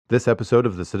This episode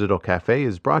of The Citadel Cafe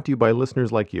is brought to you by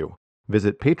listeners like you.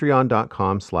 Visit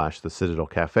patreon.com/The Citadel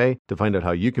Cafe to find out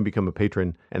how you can become a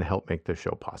patron and help make this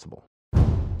show possible.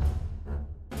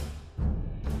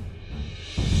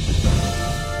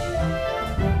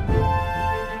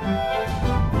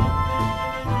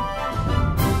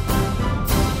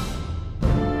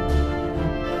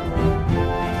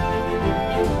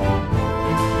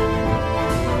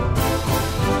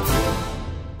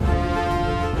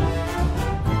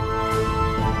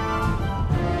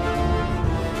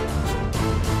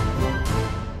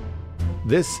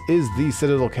 This is the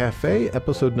Citadel Cafe,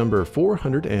 episode number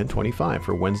 425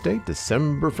 for Wednesday,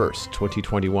 December 1st,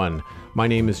 2021. My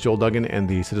name is Joel Duggan, and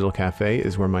the Citadel Cafe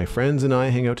is where my friends and I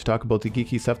hang out to talk about the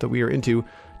geeky stuff that we are into.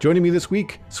 Joining me this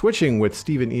week, switching with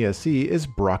Steven ESC, is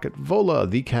Brocket Vola,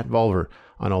 the Cat Volver,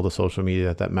 on all the social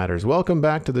media that matters. Welcome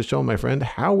back to the show, my friend.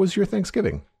 How was your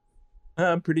Thanksgiving?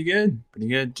 Pretty good.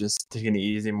 Just taking it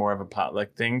easy, more of a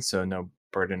potluck thing, so no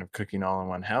burden of cooking all in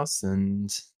one house,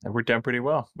 and it worked out pretty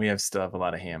well. We still have a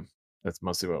lot of ham. That's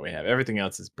mostly what we have. Everything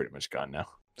else is pretty much gone now.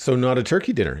 So not a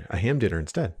turkey dinner, a ham dinner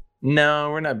instead?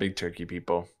 No, we're not big turkey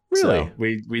people. Really? So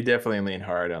we definitely lean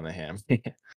hard on the ham.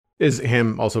 Is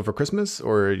ham also for Christmas,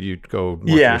 or you go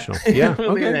more traditional? Yeah.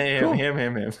 Okay. Cool.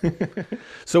 Ham.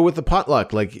 So with the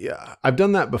potluck, I've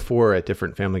done that before at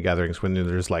different family gatherings when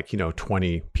there's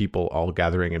 20 people all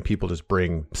gathering and people just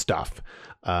bring stuff.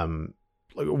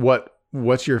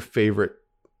 What's your favorite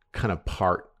kind of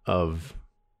part of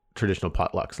traditional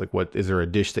potlucks? What is there a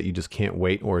dish that you just can't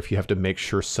wait, or if you have to make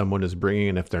sure someone is bringing,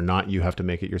 and if they're not, you have to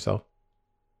make it yourself?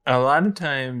 A lot of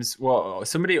times,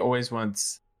 somebody always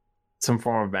wants some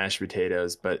form of mashed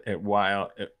potatoes, but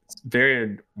it's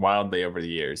varied wildly over the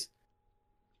years.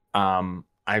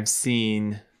 I've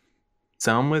seen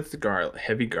some with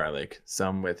heavy garlic,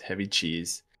 some with heavy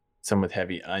cheese, some with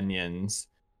heavy onions,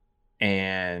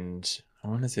 and I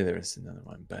want to say there was another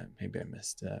one, but maybe I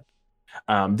missed it.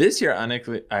 This year,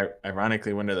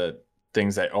 ironically, one of the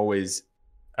things I always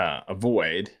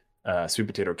avoid, sweet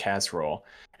potato casserole,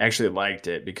 I actually liked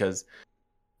it because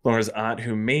Laura's aunt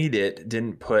who made it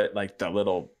didn't put the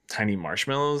little tiny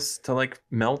marshmallows to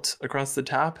melt across the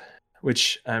top,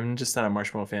 which I'm just not a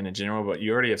marshmallow fan in general, but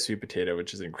you already have sweet potato,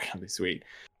 which is incredibly sweet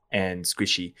and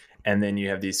squishy. And then you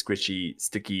have these squishy,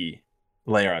 sticky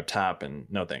layer up top, and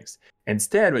no thanks.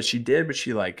 Instead, what she did was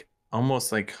she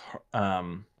almost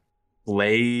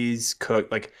glaze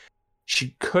cooked,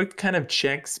 she cooked kind of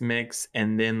Chex Mix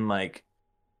and then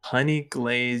honey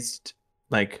glazed,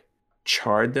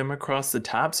 charred them across the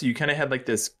top. So you kind of had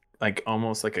this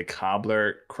almost like a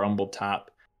cobbler crumble top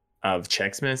of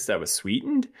Chex Mix that was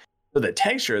sweetened. So the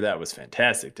texture of that was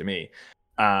fantastic to me.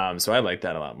 So I liked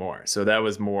that a lot more. So that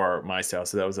was more my style.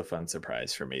 So that was a fun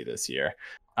surprise for me this year.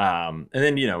 And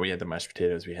then, we had the mashed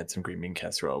potatoes, we had some green bean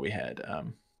casserole, we had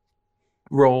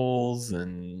rolls,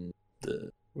 and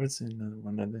what's another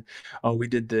one? We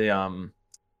did the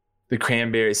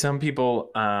cranberry. Some people,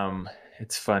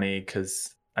 it's funny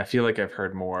because I feel like I've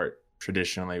heard more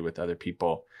traditionally with other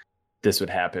people this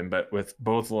would happen, but with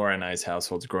both Laura and I's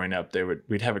households growing up,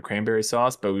 we'd have a cranberry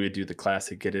sauce, but we would do the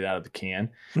classic get it out of the can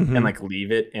and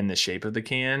leave it in the shape of the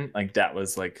can. That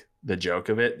was the joke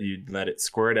of it. You'd let it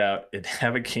squirt out, it'd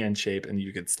have a can shape, and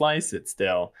you could slice it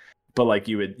still, but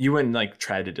you wouldn't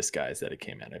try to disguise that it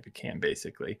came out of a can,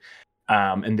 basically.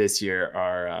 And this year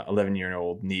our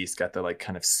 11-year-old niece got the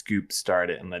kind of scoop, start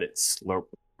it, and let it slurp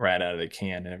right out of the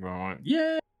can, and everyone went,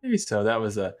 yay! So that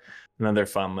was another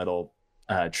fun little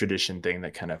tradition thing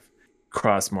that kind of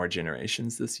crossed more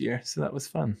generations this year. So that was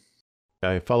fun.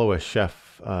 I follow a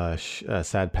chef,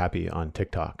 Sad Pappy, on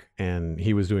TikTok, and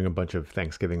he was doing a bunch of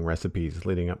Thanksgiving recipes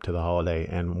leading up to the holiday.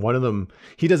 And one of them,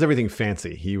 he does everything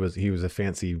fancy. He was a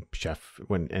fancy chef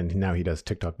and now he does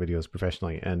TikTok videos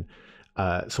professionally. And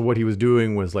so what he was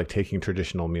doing was taking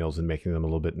traditional meals and making them a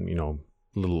little bit,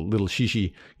 little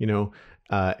shishi,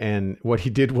 and what he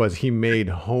did was he made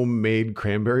homemade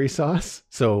cranberry sauce.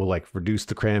 So reduced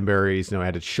the cranberries,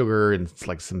 added sugar and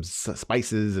some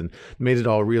spices and made it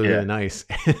all really nice.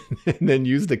 And then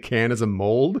used a can as a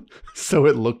mold. So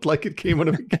it looked like it came out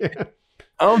of a can.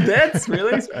 Oh, that's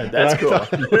really, that's cool.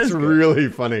 It's really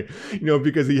funny,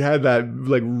 because he had that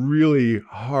really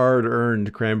hard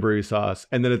earned cranberry sauce.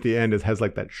 And then at the end, it has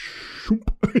that shoop,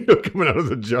 coming out of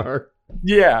the jar.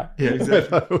 Yeah, exactly. I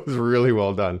thought it was really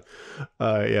well done.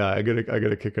 I got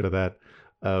a kick out of that.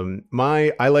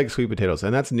 I like sweet potatoes,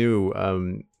 and that's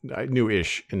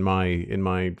new-ish in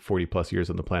my 40 plus years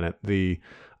on the planet. The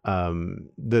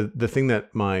thing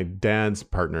that my dad's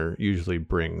partner usually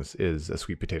brings is a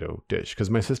sweet potato dish because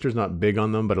my sister's not big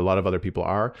on them, but a lot of other people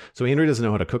are. So Andrea doesn't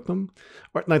know how to cook them,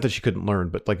 or not that she couldn't learn,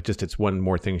 but like just it's one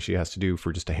more thing she has to do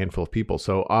for just a handful of people.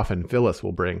 So often Phyllis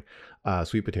will bring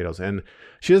sweet potatoes, and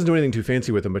she doesn't do anything too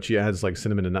fancy with them, but she adds like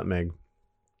cinnamon and nutmeg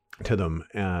to them,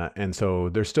 and so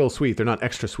they're still sweet. They're not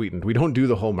extra sweetened. We don't do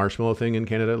the whole marshmallow thing in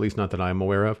Canada, at least not that I'm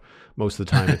aware of. Most of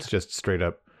the time, it's just straight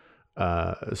up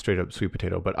sweet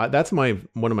potato. But that's one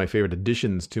of my favorite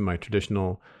additions to my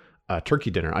traditional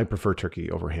turkey dinner. I prefer turkey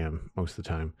over ham most of the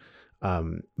time.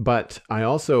 But I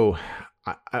also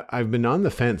I've been on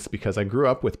the fence because I grew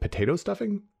up with potato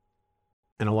stuffing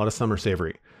and a lot of summer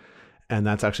savory, and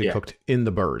that's actually Yeah. cooked in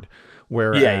the bird. Yeah.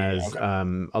 Whereas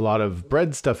Okay. a lot of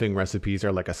bread stuffing recipes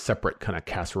are like a separate kind of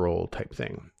casserole type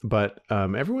thing. But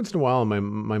every once in a while, my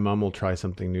mom will try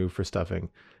something new for stuffing,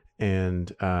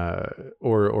 and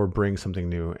or bring something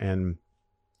new. And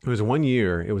it was one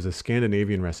year. It was a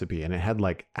Scandinavian recipe, and it had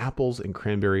like apples and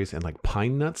cranberries and like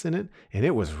pine nuts in it, and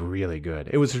it was really good.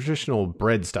 It was traditional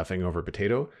bread stuffing over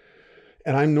potato,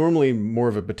 and I'm normally more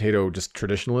of a potato just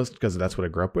traditionalist because that's what I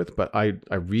grew up with. But I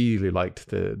really liked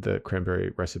the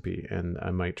cranberry recipe, and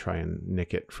I might try and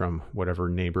nick it from whatever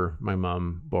neighbor my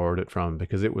mom borrowed it from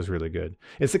because it was really good.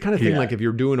 It's the kind of thing Yeah. like if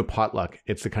you're doing a potluck,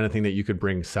 it's the kind of thing that you could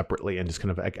bring separately and just kind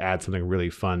of like add something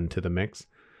really fun to the mix.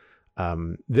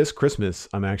 This Christmas,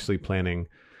 I'm actually planning.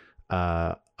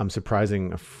 I'm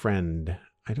surprising a friend.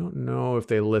 I don't know if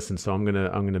they listen, so I'm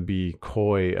gonna be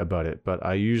coy about it. But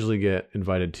I usually get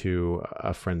invited to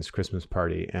a friend's Christmas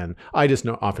party, and I just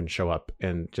often show up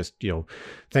and just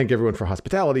thank everyone for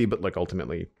hospitality. But like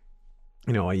ultimately,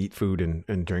 I eat food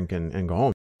and drink and go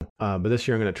home. But this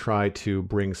year I'm gonna try to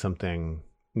bring something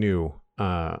new,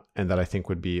 and that I think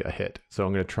would be a hit. So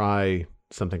I'm gonna try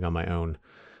something on my own,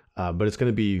 but it's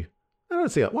gonna be I don't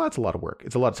say well, it's a lot of work.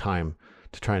 It's a lot of time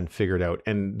to try and figure it out.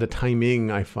 And the timing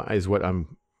is what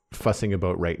I'm fussing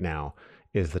about right now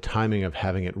is the timing of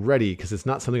having it ready because it's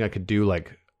not something I could do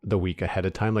like the week ahead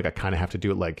of time. Like I kind of have to do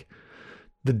it like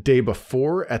the day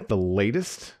before at the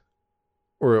latest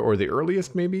or the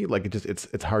earliest maybe. Like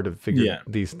it's hard to figure Yeah.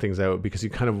 these things out because you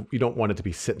don't want it to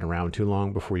be sitting around too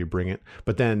long before you bring it.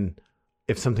 But then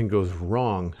if something goes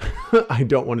wrong, I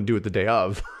don't want to do it the day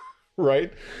of.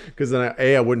 Right? Because then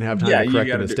I wouldn't have time Yeah. to You correct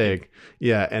the got to do. mistake.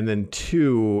 Yeah, and then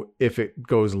two, if it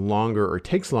goes longer or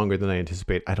takes longer than I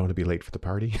anticipate, I don't want to be late for the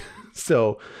party.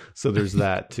 So there's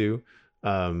that too.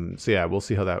 So yeah, we'll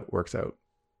see how that works out.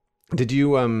 Did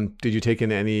you take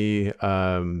in any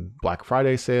Black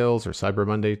Friday sales or Cyber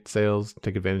Monday sales?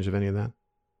 Take advantage of any of that?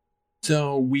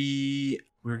 So we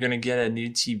were gonna get a new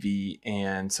TV,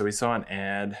 and so we saw an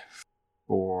ad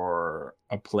for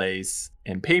a place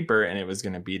in paper, and it was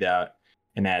gonna beat out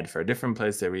an ad for a different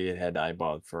place that we had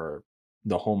eyeballed for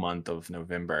the whole month of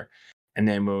November. And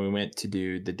then when we went to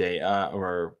do the day,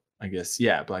 or I guess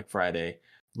yeah, Black Friday,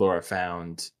 Laura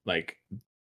found like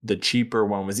the cheaper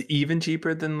one was even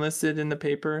cheaper than listed in the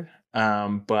paper.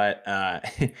 But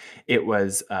it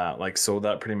was like sold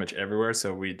out pretty much everywhere.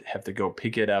 So we'd have to go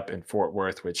pick it up in Fort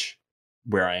Worth, which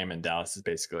where I am in Dallas is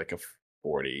basically like a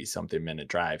 40 something minute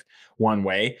drive one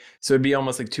way. So it'd be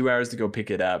almost like 2 hours to go pick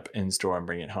it up in store and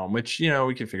bring it home, which,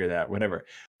 we could figure that out, whatever.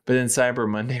 But then Cyber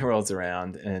Monday rolls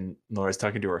around and Laura's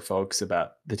talking to her folks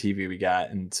about the TV we got.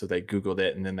 And so they Googled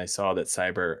it and then they saw that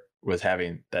Cyber was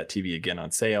having that TV again on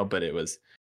sale, but it was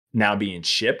now being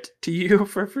shipped to you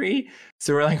for free.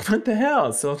 So we're like, what the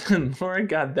hell? So then Laura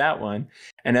got that one.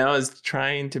 And I was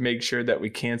trying to make sure that we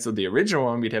canceled the original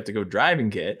one we'd have to go drive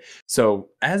and get. So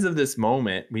as of this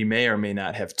moment, we may or may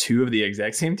not have two of the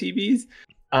exact same TVs,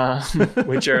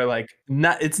 which are like,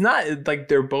 it's not like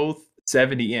they're both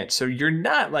 70-inch. So you're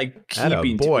not like Atta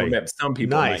keeping two. boy. Some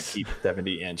people might Nice. keep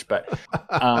 70-inch,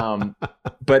 um,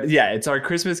 but yeah, it's our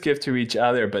Christmas gift to each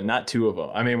other, but not two of them.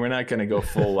 I mean, we're not going to go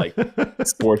full like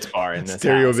sports bar in this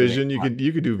Stereo house. vision. You could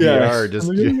do Yeah. VR just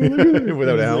Look at it.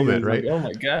 without a helmet, It's like, right? oh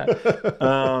my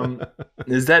God.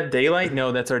 Is that daylight?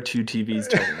 No, that's our two TVs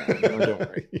turning on. No, don't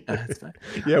worry. That's fine.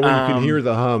 Yeah, when you can hear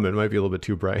the hum, it might be a little bit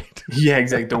too bright. Yeah,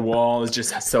 exactly. The wall is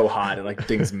just so hot and like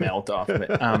things melt off of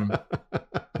it.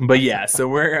 But yeah, so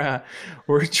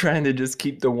we're trying to just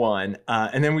keep the one,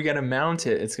 and then we got to mount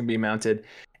it. It's gonna be mounted.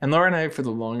 And Laura and I, for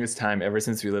the longest time, ever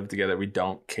since we lived together, we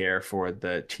don't care for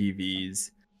the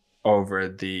TVs over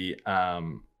the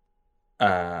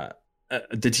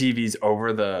TVs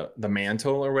over the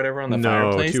mantle or whatever on the No,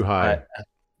 fireplace. too high. But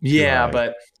Too yeah, high.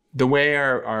 but the way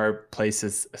our place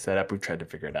is set up, we've tried to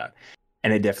figure it out,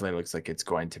 and it definitely looks like it's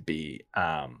going to be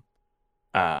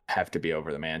have to be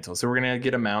over the mantle. So we're gonna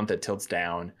get a mount that tilts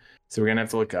down. So we're gonna have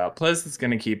to look up. Plus, it's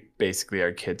gonna keep basically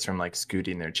our kids from like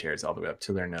scooting their chairs all the way up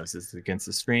to their noses against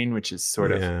the screen, which is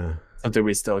sort of Yeah. something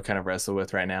we still kind of wrestle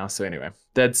with right now. So anyway,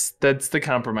 that's the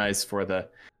compromise for the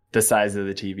size of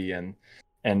the TV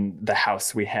and the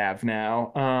house we have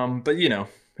now. But you know,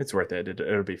 it's worth it.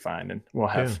 It'll be fine, and we'll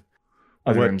have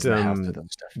other rooms in the house with other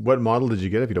stuff. What model did you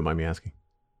get, if you don't mind me asking?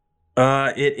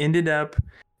 It ended up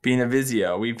being a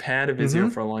Vizio. We've had a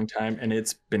Vizio for a long time, and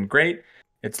it's been great.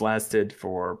 It's lasted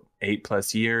for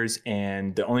 8+ years,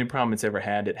 and the only problem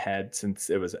it had since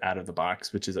it was out of the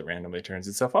box, which is it randomly turns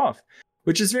itself off,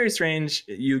 which is very strange.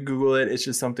 You Google it, it's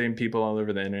just something people all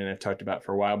over the internet have talked about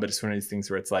for a while, but it's one of these things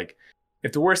where it's like,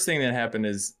 if the worst thing that happened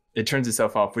is it turns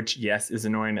itself off, which yes, is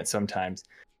annoying at some times,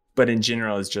 but in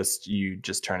general is just, you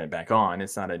just turn it back on.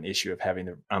 It's not an issue of having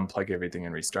to unplug everything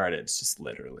and restart it. It's just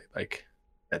literally like,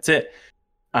 that's it.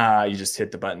 You just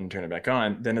hit the button, turn it back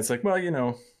on. Then it's like, well, you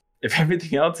know, if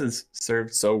everything else has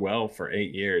served so well for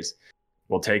 8 years,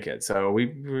 we'll take it. So we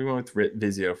went with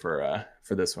Vizio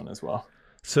for this one as well.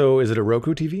 So is it a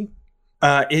Roku TV?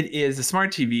 It is a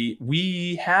smart TV.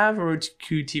 We have a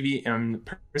Roku TV, and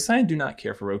personally, I do not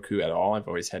care for Roku at all. I've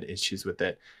always had issues with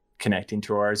it connecting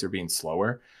to ours or being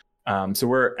slower. So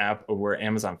we're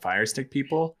Amazon Fire Stick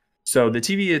people. So the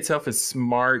TV itself is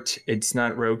smart. It's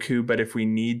not Roku, but if we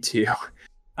need to,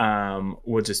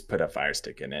 we'll just put a Fire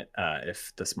Stick in it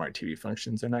if the smart TV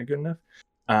functions are not good enough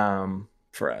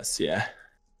for us. Yeah.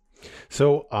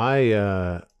 So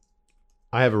I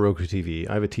have a Roku TV.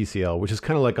 I have a TCL, which is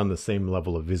kind of like on the same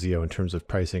level of Vizio in terms of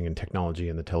pricing and technology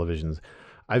and the televisions.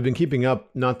 I've been keeping up.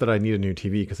 Not that I need a new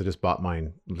TV because I just bought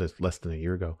mine less than a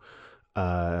year ago,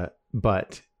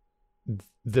 but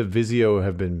the Vizio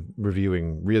have been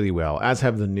reviewing really well, as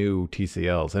have the new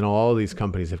TCLs, and all of these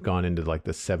companies have gone into like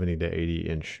the 70 to 80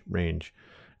 inch range.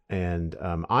 And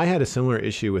I had a similar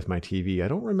issue with my TV. I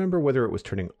don't remember whether it was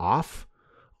turning off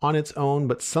on its own,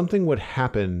 but something would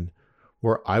happen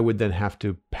where I would then have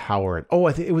to power it. Oh,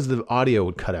 I think it was the audio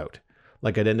would cut out.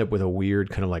 Like I'd end up with a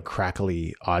weird kind of like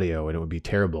crackly audio, and it would be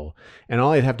terrible. And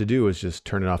all I'd have to do was just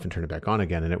turn it off and turn it back on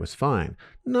again, and it was fine.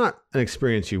 Not an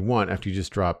experience you want after you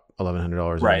just drop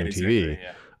 $1,100 on a new TV.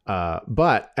 Yeah.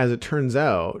 But as it turns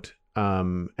out,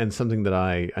 and something that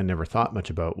I never thought much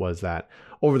about was that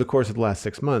over the course of the last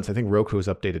 6 months, I think Roku has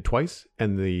updated twice,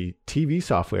 and the TV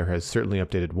software has certainly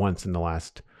updated once in the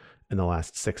last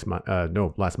 6 months.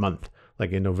 Last month.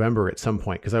 Like in November at some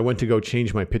point, because I went to go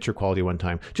change my picture quality one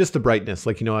time, just the brightness.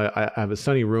 Like, you know, I have a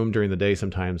sunny room during the day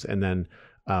sometimes, and then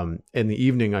in the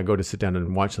evening I go to sit down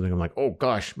and watch something. I'm like, oh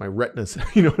gosh, my retinas,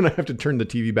 you know, and I have to turn the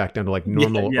TV back down to like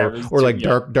normal or like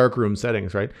dark room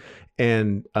settings, right?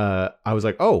 And I was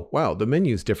like, oh wow, the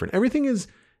menu's different. Everything is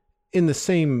in the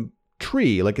same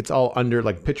tree, like it's all under,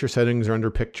 like picture settings are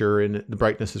under picture, and the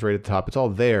brightness is right at the top. It's all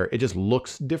there. It just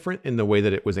looks different in the way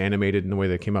that it was animated and the way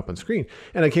that it came up on screen.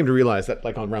 And I came to realize that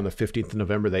like on around the 15th of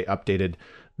November, they updated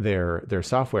their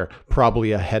software,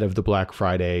 probably ahead of the Black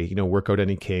Friday, you know, work out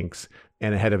any kinks,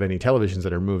 and ahead of any televisions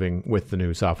that are moving with the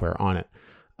new software on it.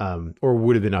 Or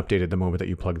would have been updated the moment that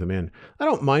you plug them in. I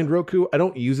don't mind Roku. I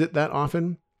don't use it that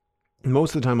often.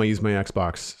 Most of the time I use my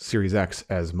Xbox Series X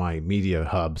as my media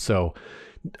hub. So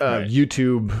right.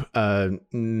 YouTube,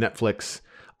 Netflix.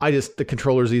 The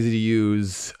controller's easy to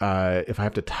use. If I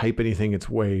have to type anything, it's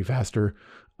way faster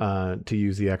to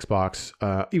use the Xbox.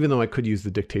 Even though I could use the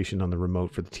dictation on the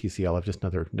remote for the TCL, I've just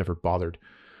never bothered.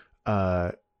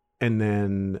 And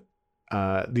then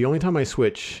the only time I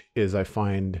switch is I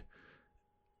find,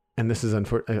 and this is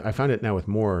unfortunate, I find it now with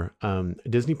more,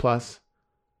 Disney Plus,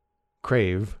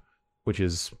 Crave, which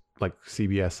is like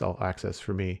CBS All Access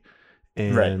for me,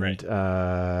 and right.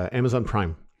 Amazon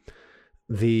Prime.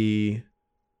 It's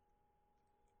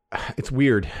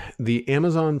weird. The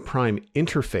Amazon Prime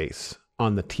interface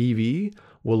on the TV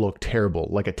will look terrible,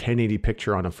 like a 1080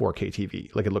 picture on a 4K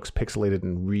TV. Like it looks pixelated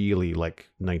and really like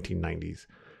 1990s.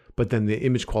 But then the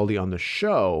image quality on the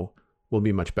show will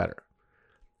be much better.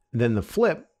 Then the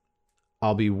flip,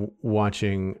 I'll be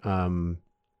watching.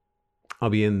 I'll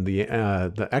be in the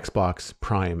Xbox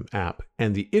Prime app,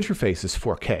 and the interface is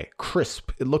 4K,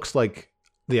 crisp. It looks like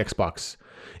the Xbox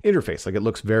interface. Like it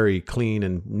looks very clean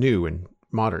and new and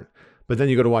modern. But then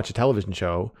you go to watch a television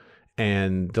show,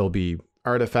 and there'll be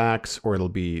artifacts, or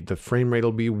the frame rate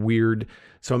will be weird.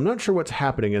 So I'm not sure what's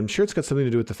happening. I'm sure it's got something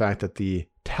to do with the fact that the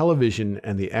television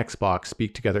and the Xbox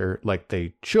speak together like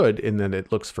they should, and then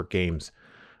it looks for games.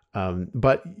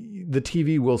 But the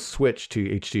TV will switch to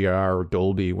HDR or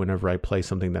Dolby whenever I play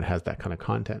something that has that kind of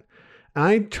content.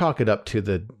 I chalk it up to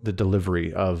the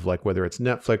delivery of like whether it's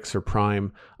Netflix or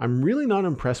Prime. I'm really not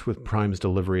impressed with Prime's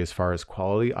delivery as far as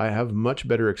quality. I have much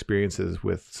better experiences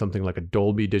with something like a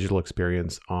Dolby digital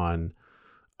experience on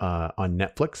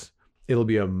Netflix. It'll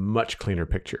be a much cleaner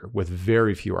picture with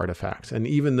very few artifacts. And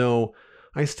even though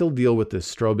I still deal with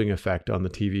this strobing effect on the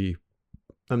TV,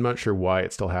 I'm not sure why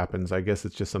it still happens. I guess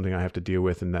it's just something I have to deal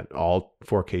with, and that all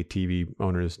 4K TV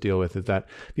owners deal with. Is that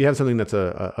if you have something that's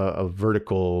a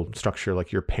vertical structure,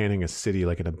 like you're panning a city,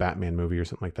 like in a Batman movie or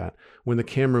something like that, when the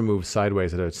camera moves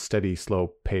sideways at a steady,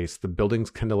 slow pace, the buildings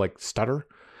kind of like stutter.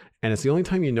 And it's the only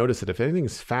time you notice it. If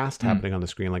anything's fast happening on the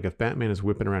screen, like if Batman is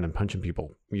whipping around and punching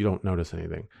people, you don't notice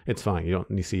anything. It's fine. You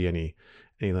don't see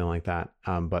anything like that.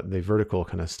 But the vertical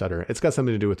kind of stutter, it's got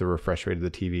something to do with the refresh rate of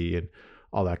the TV and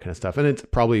all that kind of stuff. And it's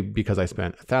probably because I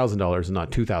spent $1,000 and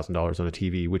not $2,000 on a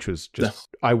TV, which was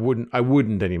just I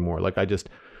wouldn't anymore. Like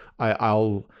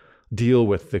I'll deal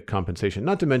with the compensation.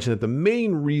 Not to mention that the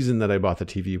main reason that I bought the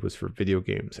TV was for video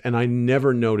games, and I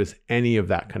never notice any of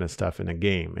that kind of stuff in a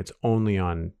game. It's only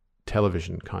on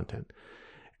television content.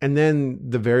 And then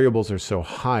the variables are so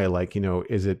high, like,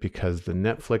 is it because the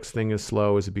Netflix thing is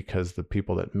slow? Is it because the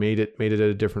people that made it at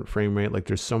a different frame rate? Like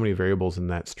there's so many variables in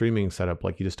that streaming setup,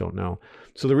 like you just don't know.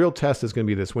 So the real test is going to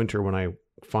be this winter when I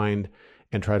find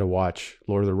and try to watch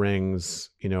Lord of the Rings,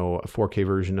 a 4K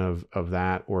version of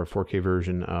that, or a 4K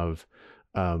version of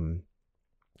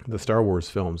the Star Wars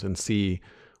films, and see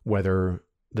whether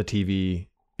the TV,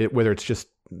 whether it's just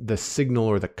the signal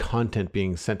or the content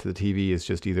being sent to the TV is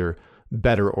just either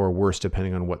better or worse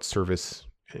depending on what service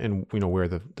and where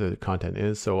the content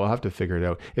is. So I'll have to figure it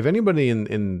out. If anybody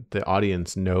in the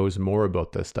audience knows more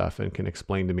about this stuff and can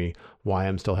explain to me why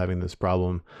I'm still having this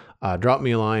problem, drop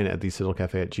me a line at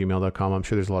thecitycafe@gmail.com. I'm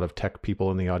sure there's a lot of tech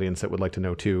people in the audience that would like to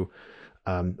know too.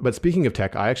 But speaking of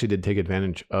tech, I actually did take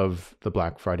advantage of the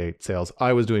Black Friday sales.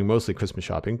 I was doing mostly Christmas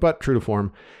shopping, but true to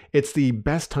form, it's the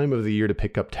best time of the year to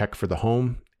pick up tech for the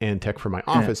home and tech for my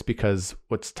office, because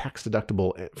what's tax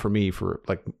deductible for me for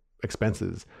like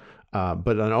expenses, but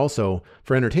then also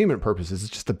for entertainment purposes,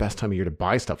 it's just the best time of year to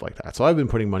buy stuff like that. So I've been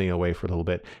putting money away for a little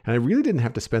bit, and I really didn't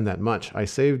have to spend that much. I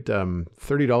saved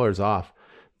 $30 off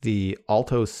the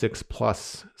Alto 6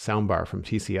 Plus soundbar from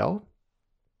TCL.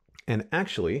 And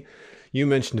actually, you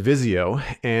mentioned Vizio,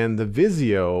 and the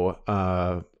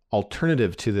Vizio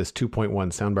alternative to this 2.1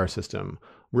 soundbar system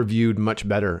reviewed much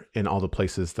better in all the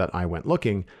places that I went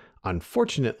looking.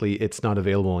 Unfortunately, it's not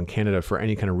available in Canada for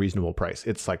any kind of reasonable price.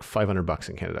 It's like $500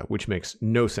 in Canada, which makes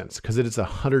no sense because it is a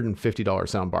 $150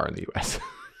 soundbar in the US.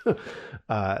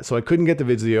 So I couldn't get the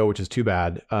Vizio, which is too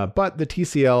bad. But the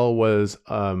TCL was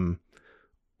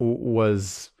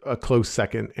a close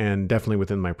second and definitely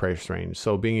within my price range.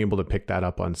 So being able to pick that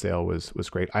up on sale was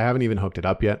great. I haven't even hooked it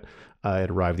up yet. It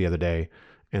arrived the other day,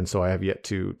 and so I have yet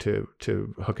to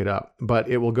hook it up. But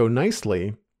it will go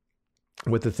nicely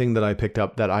with the thing that I picked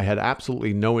up that I had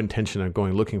absolutely no intention of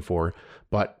going looking for.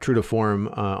 But true to form,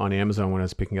 on Amazon when I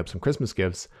was picking up some Christmas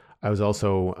gifts, I was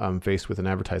also faced with an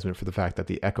advertisement for the fact that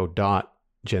the Echo Dot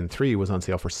Gen 3 was on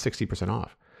sale for 60%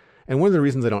 off. And one of the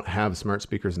reasons I don't have smart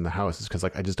speakers in the house is because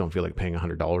I just don't feel like paying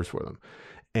 $100 for them.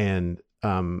 And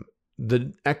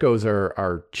the Echoes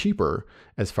are cheaper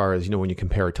as far as, when you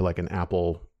compare it to like an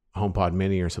Apple HomePod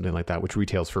Mini or something like that, which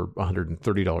retails for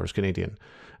 $130 Canadian,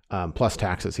 plus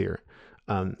taxes here.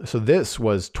 So this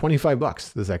was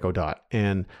 $25, this Echo Dot.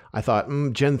 And I thought,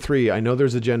 Gen 3, I know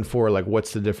there's a Gen 4, like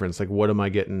what's the difference? Like what am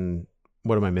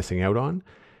I missing out on?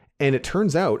 And it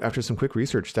turns out, after some quick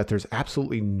research, that there's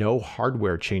absolutely no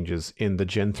hardware changes in the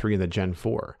Gen 3 and the Gen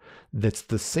 4. That's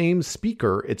the same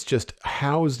speaker. It's just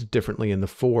housed differently in the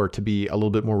 4 to be a little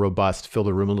bit more robust, fill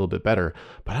the room a little bit better.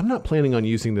 But I'm not planning on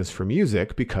using this for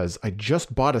music because I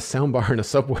just bought a soundbar and a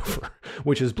subwoofer,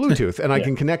 which is Bluetooth, and I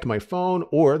can connect my phone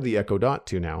or the Echo Dot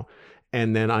to now.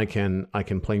 And then I can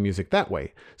play music that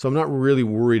way. So I'm not really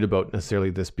worried about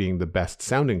necessarily this being the best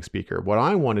sounding speaker. What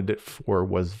I wanted it for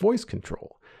was voice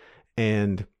control.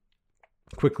 And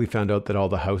quickly found out that all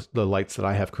the lights that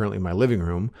I have currently in my living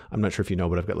room, I'm not sure if you know,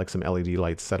 but I've got like some LED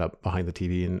lights set up behind the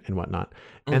TV and whatnot,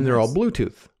 and they're all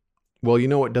Bluetooth. Well,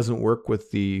 what doesn't work with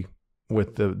the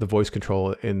voice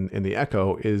control in the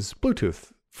Echo is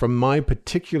Bluetooth. From my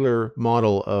particular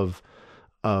model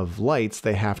of lights,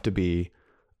 they have to be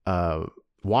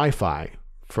Wi-Fi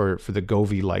for the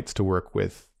Govee lights to work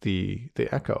with the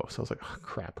Echo. So I was like, oh,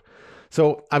 crap.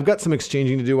 So I've got some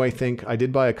exchanging to do, I think. I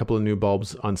did buy a couple of new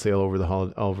bulbs on sale over the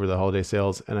holiday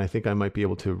sales, and I think I might be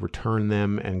able to return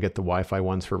them and get the Wi-Fi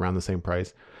ones for around the same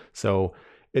price. So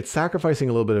it's sacrificing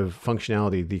a little bit of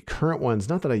functionality. The current ones,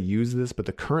 not that I use this, but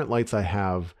the current lights I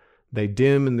have They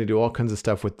dim and they do all kinds of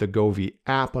stuff with the Govee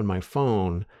app on my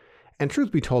phone. And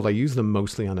truth be told, I use them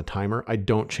mostly on a timer. I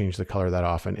don't change the color that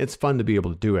often. It's fun to be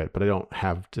able to do it, but I don't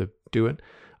have to do it.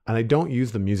 And I don't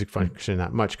use the music function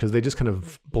that much because they just kind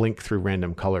of blink through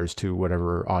random colors to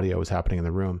whatever audio is happening in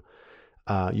the room.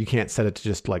 You can't set it to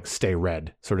just like stay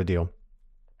red sort of deal.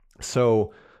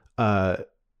 So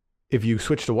if you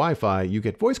switch to Wi-Fi, you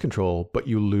get voice control, but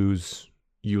you lose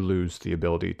the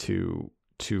ability to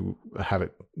have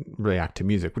it react to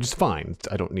music, which is fine.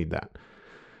 I don't need that.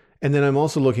 And then I'm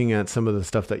also looking at some of the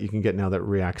stuff that you can get now that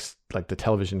reacts, like the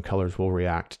television colors will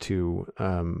react to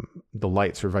the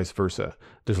lights or vice versa.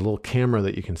 There's a little camera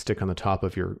that you can stick on the top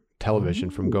of your television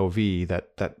from Govee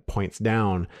that points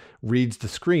down, reads the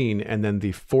screen, and then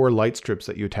the 4 light strips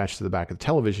that you attach to the back of the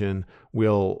television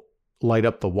will light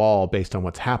up the wall based on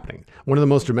what's happening. One of the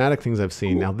most dramatic things I've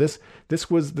seen. Now this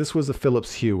was a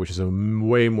Philips Hue, which is a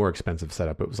way more expensive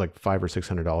setup. It was like $500 or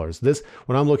 $600. This,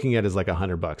 what I'm looking at, is like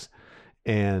 $100.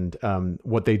 And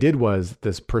what they did was,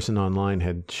 this person online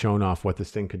had shown off what this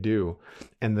thing could do.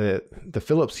 And the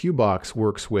Philips Hue box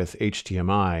works with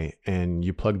HDMI, and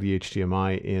you plug the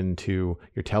HDMI into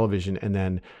your television. And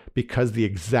then because the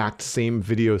exact same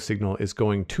video signal is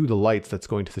going to the lights that's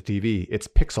going to the TV, it's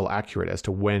pixel accurate as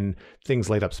to when things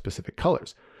light up specific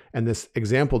colors. And this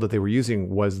example that they were using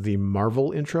was the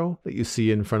Marvel intro that you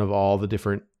see in front of all the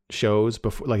different shows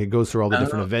before, like it goes through all the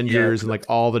different Avengers and like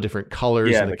all the different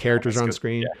colors and the characters are on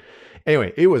screen.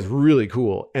 Anyway, it was really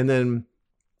cool. And then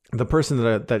the person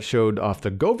that showed off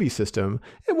the Govee system,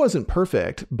 it wasn't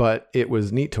perfect, but it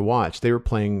was neat to watch. They were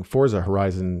playing Forza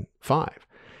Horizon 5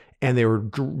 and they were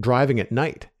driving at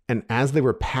night. And as they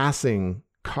were passing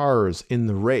cars in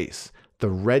the race, the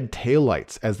red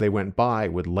taillights as they went by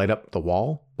would light up the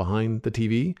wall behind the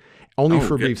TV, only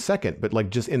for a brief second, but like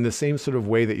just in the same sort of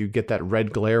way that you get that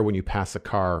red glare when you pass a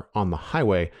car on the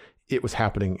highway, it was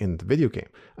happening in the video game.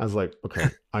 I was like, okay,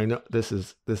 I know this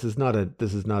is not a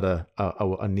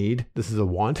need, this is a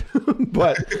want,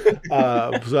 but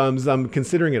so I'm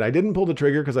considering it. I didn't pull the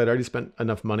trigger because I'd already spent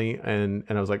enough money, and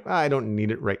I was like, I don't need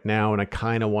it right now, and I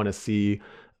kind of want to see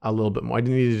a little bit more. I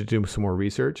needed to do some more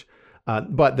research.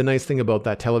 But the nice thing about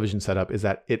that television setup is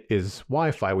that it is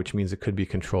Wi-Fi, which means it could be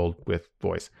controlled with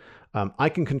voice. I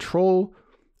can control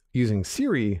using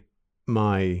Siri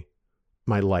my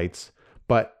lights,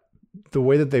 but the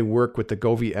way that they work with the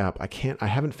Govee app, I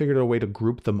haven't figured out a way to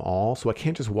group them all. So I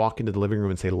can't just walk into the living room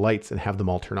and say lights and have them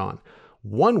all turn on.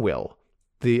 One will,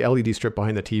 the LED strip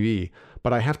behind the TV,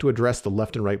 but I have to address the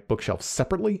left and right bookshelf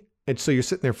separately. And so you're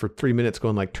sitting there for 3 minutes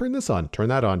going like, turn this on, turn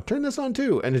that on, turn this on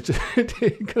too. And it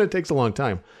kind of takes a long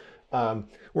time.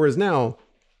 Whereas now,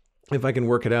 if I can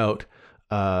work it out,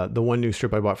 the one new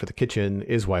strip I bought for the kitchen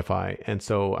is Wi-Fi. And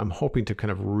so I'm hoping to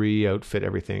kind of re-outfit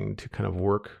everything to kind of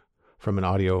work from an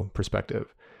audio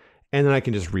perspective. And then I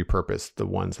can just repurpose the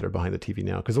ones that are behind the TV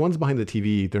now. Because the ones behind the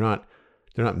TV, they're not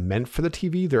meant for the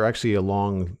TV. They're actually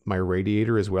along my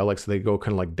radiator as well. Like, so they go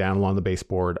kind of like down along the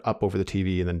baseboard, up over the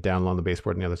TV, and then down along the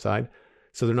baseboard on the other side.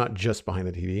 So they're not just behind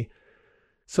the TV.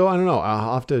 So I don't know.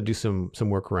 I'll have to do some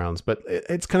workarounds, but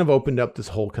it's kind of opened up this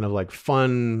whole kind of like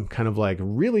fun, kind of like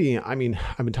really, I mean,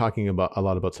 I've been talking a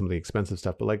lot about some of the expensive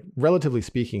stuff, but like relatively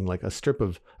speaking, like a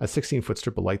 16-foot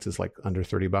strip of lights is like under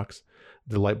 $30.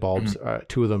 The light bulbs,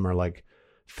 2 of them are like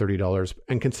 $30.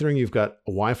 And considering you've got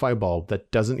a Wi-Fi bulb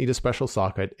that doesn't need a special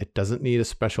socket, it does need a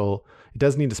special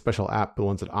app, the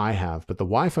ones that I have, but the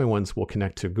Wi-Fi ones will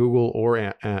connect to Google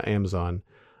or Amazon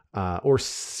or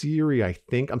Siri, I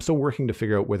think. I'm still working to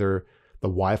figure out whether the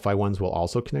Wi-Fi ones will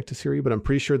also connect to Siri, but I'm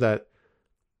pretty sure that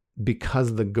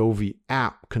because the Govee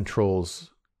app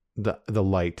controls the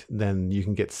light, then you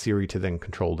can get Siri to then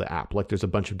control the app. Like there's a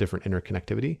bunch of different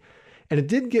interconnectivity. And it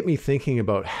did get me thinking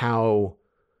about how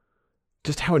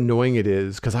annoying it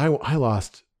is, because I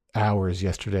lost hours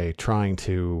yesterday trying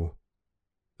to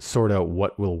sort out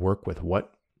what will work with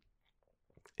what.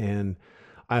 And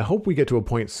I hope we get to a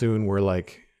point soon where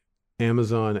like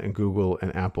Amazon and Google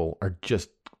and Apple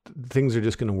things are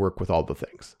just going to work with all the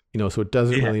things, so it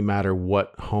doesn't really matter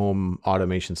what home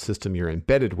automation system you're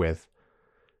embedded with.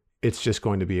 It's just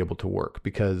going to be able to work,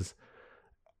 because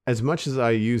as much as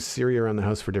I use Siri around the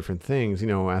house for different things,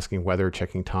 asking weather,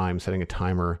 checking time, setting a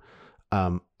timer,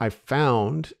 I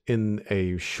found in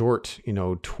a short,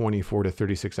 24 to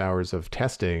 36 hours of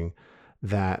testing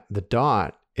that the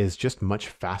Dot is just much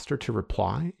faster to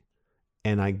reply.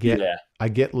 And I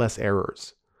get less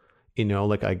errors,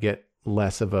 like I get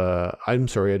less of I'm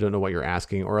sorry, I don't know what you're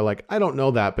asking, or like, I don't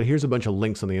know that, but here's a bunch of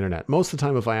links on the internet. Most of the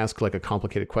time, if I ask like a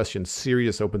complicated question, Siri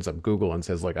just opens up Google and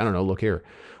says like, I don't know, look here.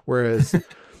 Whereas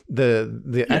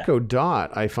the Echo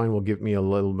Dot, I find, will give me a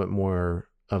little bit more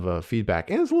of a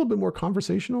feedback, and it's a little bit more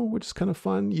conversational, which is kind of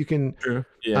fun. You can, True.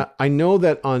 Yeah. I know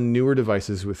that on newer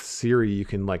devices with Siri, you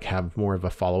can like have more of a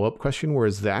follow-up question,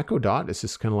 whereas the Echo Dot is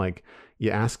just kind of like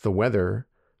you ask the weather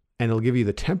and it'll give you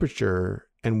the temperature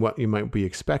and what you might be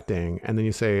expecting. And then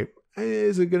you say,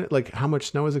 is it gonna, like, how much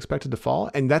snow is expected to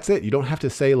fall? And that's it. You don't have to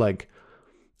say like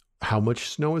how much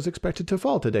snow is expected to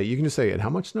fall today. You can just say, and how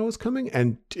much snow is coming,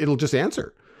 and it'll just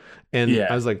answer. And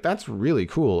I was like, that's really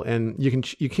cool. And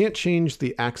you can't change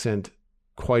the accent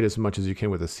quite as much as you can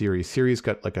with a Siri. Siri's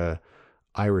got like a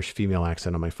Irish female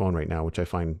accent on my phone right now, which I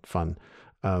find fun.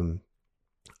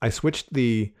 I switched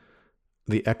the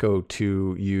Echo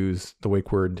to use the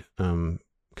wake word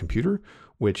computer,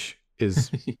 which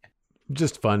is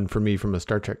just fun for me from a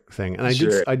Star Trek thing. And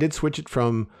I did switch it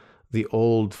from the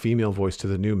old female voice to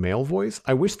the new male voice.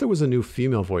 I wish there was a new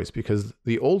female voice, because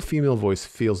the old female voice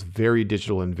feels very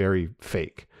digital and very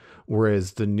fake.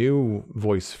 Whereas the new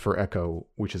voice for Echo,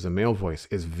 which is a male voice,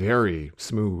 is very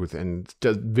smooth and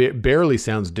barely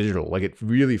sounds digital. Like it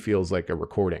really feels like a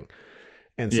recording.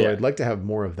 And so I'd like to have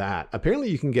more of that. Apparently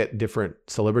you can get different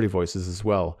celebrity voices as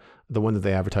well. The one that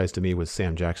they advertised to me was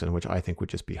Sam Jackson, which I think would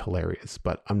just be hilarious,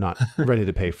 but I'm not ready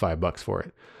to pay $5 for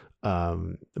it.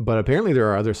 But apparently there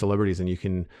are other celebrities, and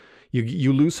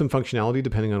you lose some functionality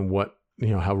depending on what,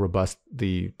 how robust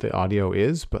the audio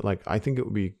is. But like, I think it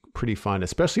would be pretty fun,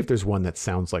 especially if there's one that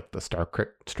sounds like the Star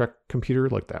Trek computer.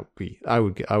 Like that would be, I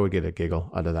would get a giggle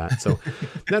out of that. So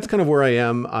that's kind of where I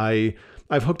am.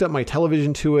 I've hooked up my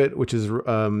television to it, which is,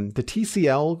 the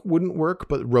TCL wouldn't work,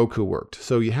 but Roku worked.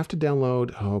 So you have to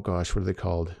download, oh gosh, what are they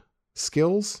called?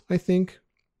 Skills, I think,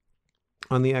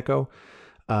 on the Echo.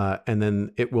 And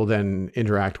then it will then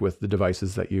interact with the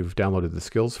devices that you've downloaded the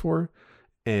skills for.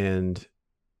 And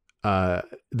the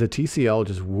TCL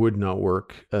just would not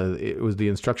work. It was the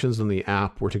instructions on the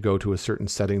app were to go to a certain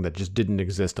setting that just didn't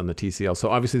exist on the TCL. So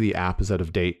obviously the app is out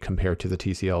of date compared to the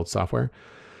TCL software.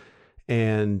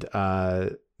 And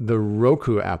the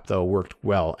Roku app, though, worked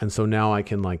well. And so now I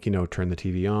can turn the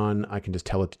TV on. I can just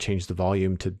tell it to change the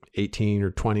volume to 18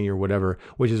 or 20 or whatever,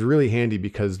 which is really handy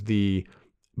because the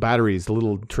batteries, the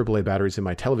little AAA batteries in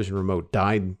my television remote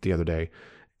died the other day.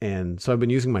 And so I've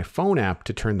been using my phone app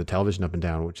to turn the television up and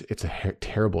down, which it's a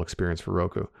terrible experience for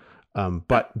Roku.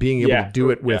 But being able to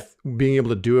do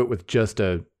it with just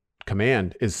a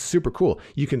command is super cool.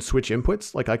 You can switch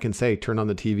inputs. Like I can say, turn on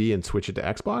the TV and switch it to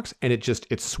Xbox. And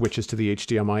it switches to the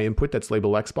HDMI input that's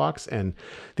labeled Xbox. And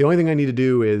the only thing I need to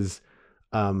do is,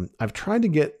 I've tried to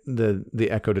get the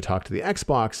Echo to talk to the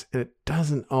Xbox, and it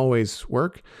doesn't always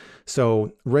work.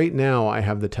 So right now I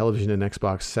have the television and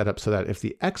Xbox set up so that if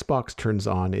the Xbox turns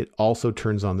on, it also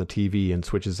turns on the TV and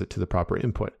switches it to the proper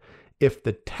input. If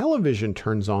the television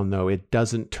turns on, though, it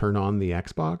doesn't turn on the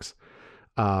Xbox,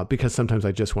 because sometimes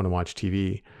I just want to watch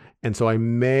TV. And so I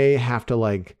may have to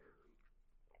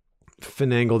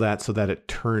finagle that so that it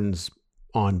turns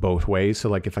on both ways. So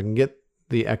like if I can get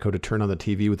the Echo to turn on the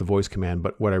TV with the voice command,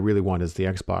 but what I really want is the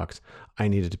Xbox, I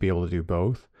needed to be able to do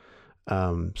both.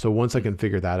 So once I can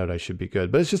figure that out, I should be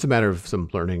good. But it's just a matter of some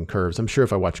learning curves. I'm sure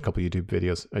if I watch a couple YouTube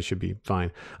videos, I should be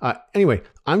fine. Anyway,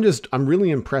 I'm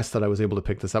really impressed that I was able to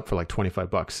pick this up for like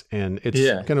 $25, and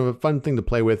it's kind of a fun thing to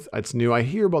play with. It's new. I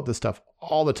hear about this stuff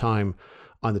all the time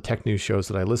on the tech news shows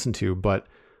that I listen to, but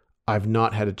I've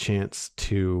not had a chance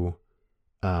to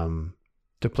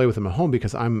play with them at home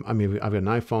because I've got an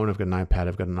iPhone, I've got an iPad,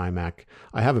 I've got an iMac.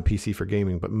 I have a PC for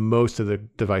gaming, but most of the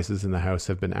devices in the house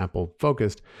have been Apple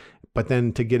focused. But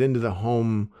then to get into the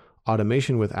home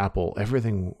automation with Apple,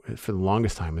 everything for the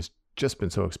longest time has just been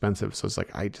so expensive. So it's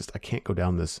like, I can't go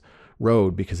down this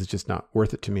road because it's just not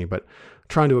worth it to me. But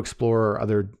trying to explore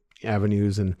other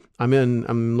avenues, and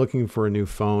I'm looking for a new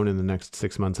phone in the next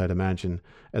 6 months, I'd imagine,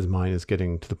 as mine is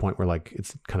getting to the point where like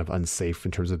it's kind of unsafe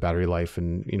in terms of battery life.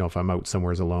 And, if I'm out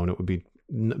somewhere alone, it would be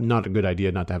not a good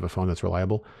idea not to have a phone that's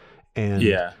reliable.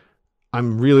 And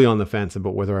I'm really on the fence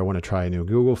about whether I want to try a new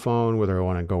Google phone, whether I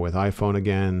want to go with iPhone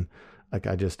again. Like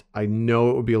I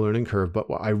know it would be a learning curve, but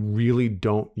I really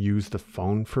don't use the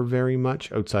phone for very much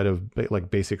outside of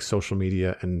like basic social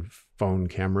media and phone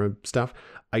camera stuff.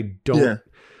 I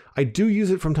do use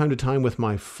it from time to time with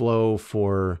my Flow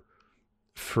for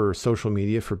social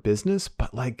media for business,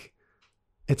 but like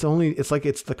it's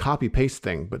the copy paste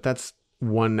thing, but that's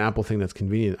one Apple thing that's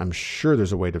convenient. I'm sure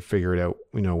there's a way to figure it out,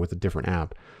 with a different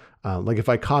app. Like if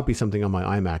I copy something on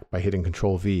my iMac by hitting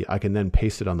Control V, I can then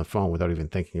paste it on the phone without even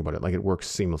thinking about it. Like it works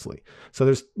seamlessly. So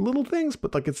there's little things,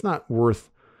 but like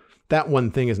that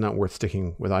one thing is not worth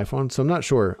sticking with iPhone. So I'm not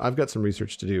sure. I've got some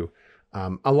research to do.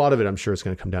 A lot of it, I'm sure, is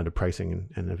going to come down to pricing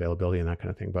and availability and that kind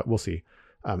of thing, but we'll see.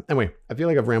 Anyway, I feel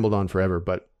like I've rambled on forever,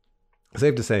 but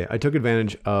safe to say, I took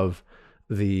advantage of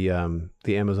the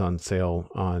Amazon sale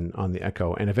on the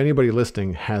Echo. And if anybody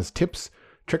listening has tips,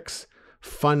 tricks,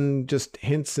 fun, just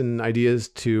hints and ideas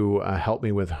to help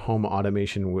me with home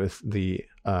automation with the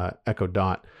Echo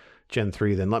Dot Gen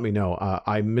 3, then let me know.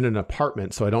 I'm in an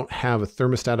apartment, so I don't have a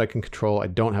thermostat I can control. I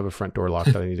don't have a front door lock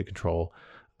that I need to control.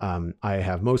 I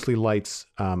have mostly lights.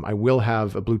 I will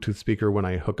have a Bluetooth speaker when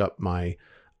I hook up my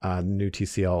new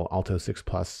TCL Alto 6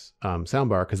 Plus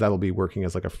soundbar, because that'll be working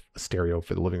as like a stereo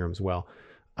for the living room as well.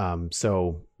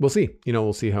 So we'll see.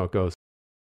 We'll see how it goes.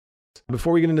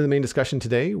 Before we get into the main discussion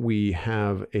today, we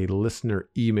have a listener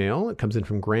email. It comes in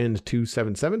from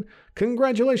Grand277.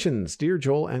 Congratulations, dear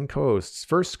Joel and co-hosts.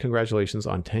 First, congratulations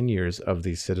on 10 years of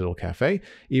the Citadel Cafe,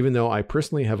 even though I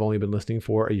personally have only been listening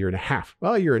for a year and a half.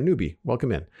 Well, you're a newbie.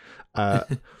 Welcome in.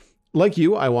 Like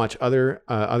you, I watch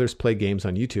others play games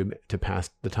on YouTube to pass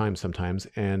the time sometimes,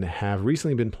 and have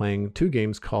recently been playing 2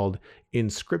 games called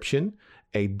Inscription,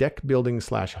 a deck building /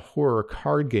 horror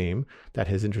card game that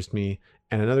has interested me,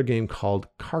 and another game called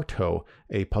Carto,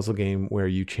 a puzzle game where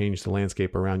you change the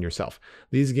landscape around yourself.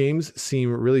 These games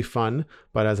seem really fun,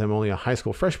 but as I'm only a high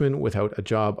school freshman without a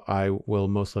job, I will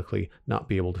most likely not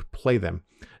be able to play them.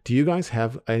 Do you guys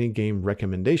have any game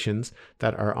recommendations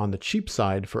that are on the cheap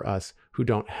side for us who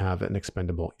don't have an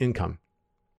expendable income?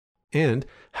 And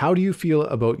how do you feel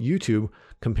about YouTube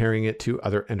comparing it to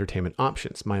other entertainment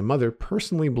options? My mother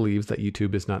personally believes that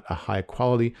YouTube is not a high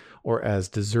quality or as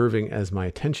deserving as my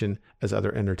attention as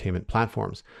other entertainment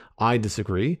platforms. I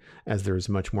disagree, as there is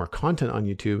much more content on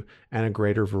YouTube and a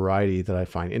greater variety that I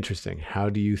find interesting. How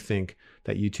do you think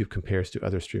that YouTube compares to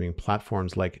other streaming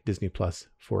platforms like Disney Plus,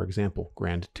 for example?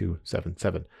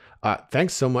 Grand277.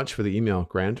 Thanks so much for the email,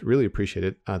 Grand. Really appreciate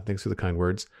it. Thanks for the kind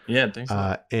words. Yeah, thanks.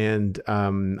 And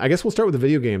I guess we'll start with the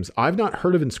video games. I've not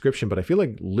heard of Inscription, but I feel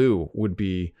like Lou would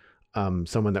be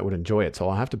someone that would enjoy it. So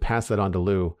I'll have to pass that on to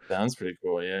Lou. Sounds pretty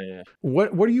cool. Yeah.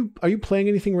 What are you playing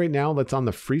anything right now that's on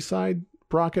the free side,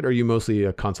 Brockett? Or are you mostly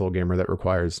a console gamer that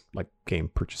requires like game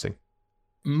purchasing?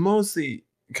 Mostly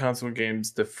console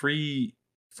games. The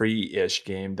free-ish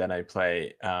game that I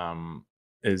play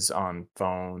is on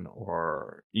phone,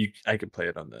 or I could play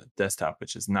it on the desktop,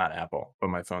 which is not Apple, but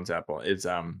my phone's Apple. It's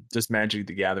just Magic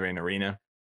the Gathering Arena.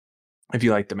 If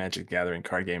you like the Magic the Gathering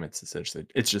card game, it's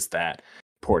just that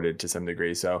ported to some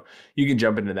degree. So you can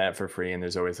jump into that for free, and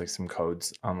there's always like some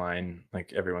codes online,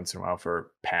 like every once in a while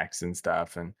for packs and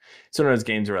stuff. And it's one of those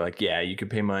games where like, yeah, you could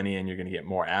pay money and you're going to get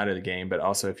more out of the game, but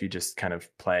also if you just kind of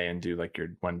play and do like your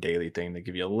one daily thing, they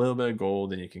give you a little bit of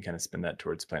gold and you can kind of spend that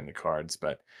towards playing the cards.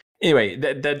 But anyway,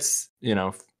 that's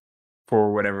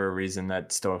for whatever reason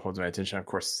that still holds my attention. Of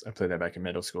course, I played that back in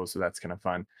middle school, so that's kind of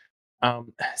fun.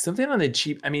 Something on the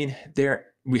cheap. I mean,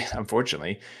 we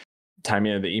unfortunately,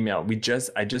 timing of the email,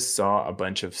 I just saw a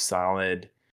bunch of solid,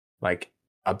 like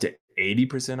up to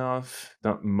 80% off,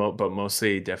 but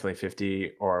mostly definitely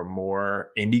 50 or more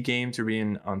indie games are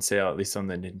being on sale, at least on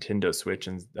the Nintendo Switch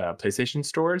and PlayStation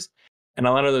stores. And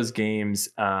a lot of those games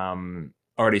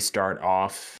already start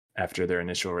off after their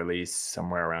initial release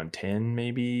somewhere around 10,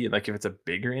 maybe. Like if it's a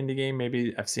bigger indie game,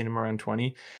 maybe I've seen them around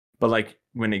 20. But like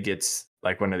when it gets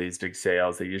like one of these big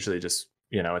sales, they usually just,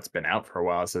 it's been out for a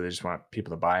while, so they just want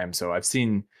people to buy them. So I've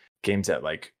seen games that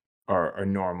like are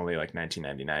normally like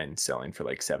 $19.99 selling for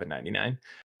like $7.99.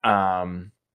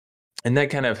 And that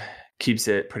kind of keeps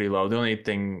it pretty low. The only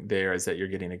thing there is that you're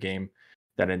getting a game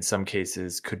that in some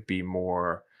cases could be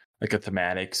more like a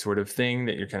thematic sort of thing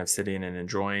that you're kind of sitting and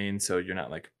enjoying. So you're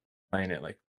not like playing it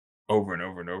like over and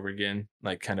over and over again,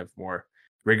 like kind of more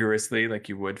rigorously like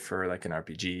you would for like an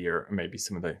RPG or maybe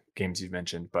some of the games you've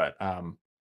mentioned. But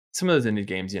some of those indie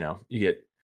games, you get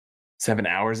 7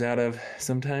 hours out of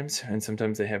sometimes, and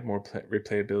sometimes they have more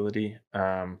replayability.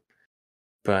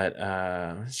 But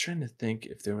I was trying to think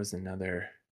if there was another.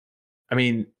 I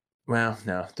mean, well,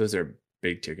 no, those are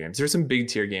big tier games. There's some big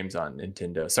tier games on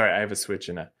Nintendo. Sorry, I have a Switch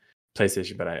and a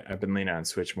PlayStation, but I've been leaning on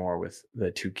Switch more with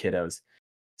the 2 kiddos.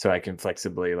 So I can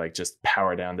flexibly like just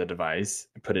power down the device,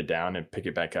 put it down and pick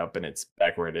it back up and it's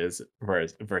back where it is,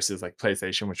 versus like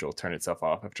PlayStation, which will turn itself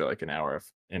off after like an hour of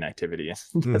inactivity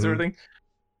and that sort of thing.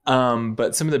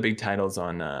 But some of the big titles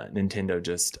on Nintendo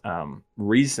just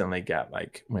recently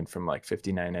went from like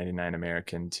 $59.99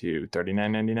 American to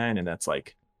 $39.99, and that's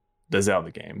like the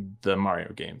Zelda game, the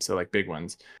Mario game, so like big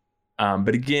ones.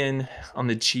 But again, on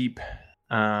the cheap,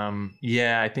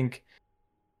 yeah, I think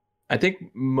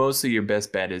mostly your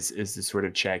best bet is to sort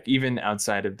of check, even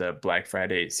outside of the Black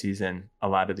Friday season, a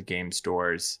lot of the game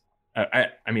stores.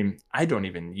 I mean, I don't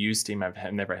even use Steam. I've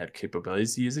never had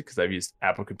capabilities to use it because I've used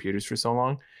Apple computers for so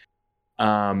long.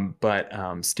 But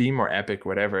Steam or Epic,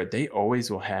 whatever, they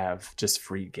always will have just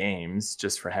free games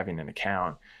just for having an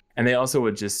account. And they also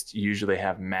would just usually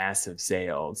have massive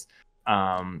sales.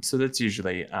 So that's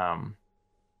usually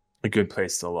a good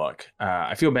place to look.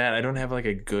 I feel bad. I don't have like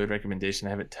a good recommendation.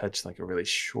 I haven't touched like a really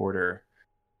shorter,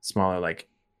 smaller, like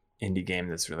indie game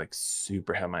that's really like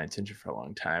super held my attention for a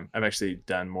long time. I've actually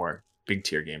done more big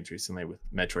tier games recently with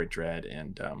Metroid Dread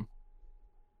and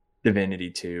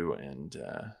Divinity 2 and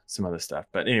some other stuff.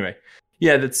 But anyway,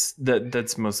 yeah,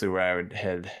 that's mostly where I would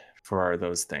head for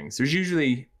those things. There's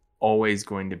usually always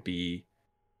going to be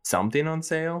something on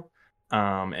sale.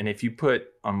 And if you put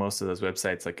on most of those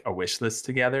websites like a wish list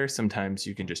together, sometimes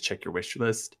you can just check your wish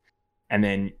list and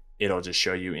then it'll just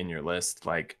show you in your list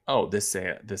like, oh, this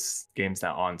game's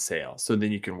now on sale. So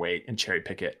then you can wait and cherry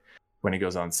pick it when it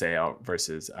goes on sale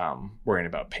versus worrying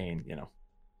about paying,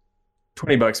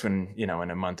 $20 when, in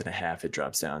a month and a half it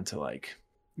drops down to like,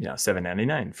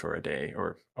 $7.99 for a day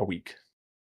or a week.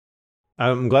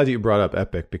 I'm glad that you brought up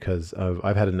Epic because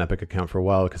I've had an Epic account for a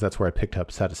while because that's where I picked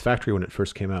up Satisfactory when it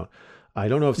first came out. I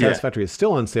don't know if Satisfactory is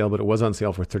still on sale, but it was on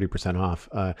sale for 30% off.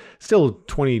 Still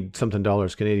 20 something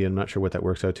dollars Canadian. I'm not sure what that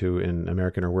works out to in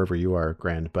American or wherever you are,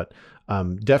 grand, but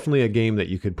definitely a game that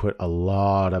you could put a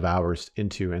lot of hours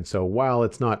into. And so while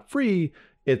it's not free,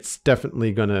 it's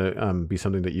definitely going to be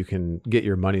something that you can get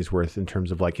your money's worth in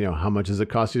terms of like, how much does it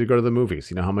cost you to go to the movies?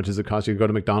 How much does it cost you to go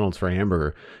to McDonald's for a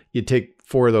hamburger? You take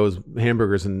 4 of those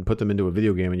hamburgers and put them into a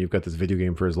video game and you've got this video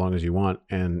game for as long as you want.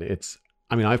 And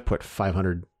I've put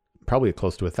 500, probably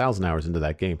close to 1,000 hours into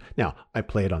that game. Now I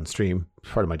play it on stream,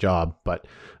 it's part of my job, but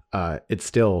it's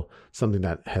still something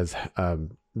that has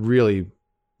really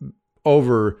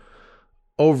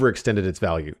overextended its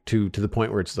value to the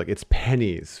point where it's like it's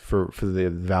pennies for the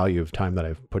value of time that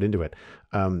I've put into it.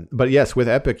 But yes, with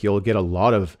Epic, you'll get a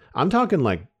lot of, I'm talking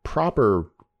like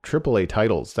proper AAA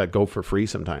titles that go for free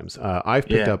sometimes. I've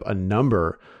picked up a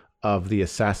number of the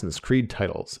Assassin's Creed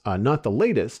titles, not the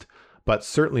latest, but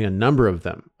certainly a number of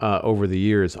them over the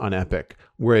years on Epic,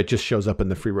 where it just shows up in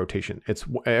the free rotation. It's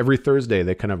every Thursday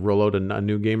they kind of roll out a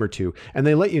new game or two, and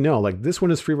they let you know like this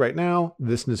one is free right now,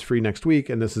 this one is free next week,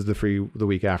 and this is the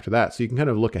week after that. So you can kind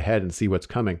of look ahead and see what's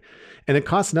coming. And it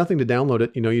costs nothing to download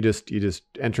it. You just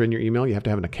enter in your email. You have to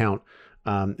have an account.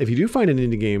 If you do find an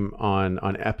indie game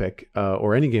on Epic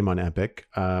or any game on Epic,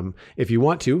 if you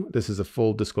want to, this is a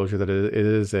full disclosure that it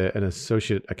is an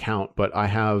associate account, but I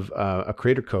have a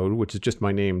creator code, which is just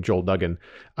my name, Joel Duggan,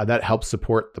 that helps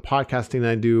support the podcasting that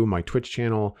I do, my Twitch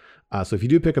channel. So if you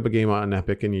do pick up a game on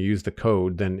Epic and you use the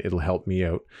code, then it'll help me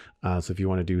out. So if you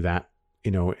want to do that,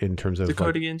 in terms of the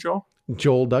code again, Joel?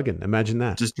 Joel Duggan. Imagine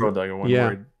that. Just Joel Duggan, one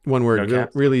word. One word. No,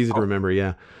 really easy to remember.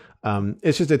 Yeah.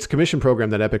 It's a commission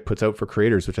program that Epic puts out for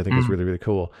creators, which I think is really, really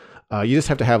cool. You just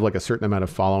have to have like a certain amount of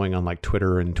following on like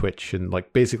Twitter and Twitch and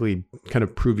like basically kind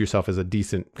of prove yourself as a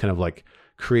decent kind of like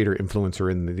creator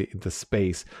influencer in the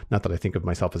space. Not that I think of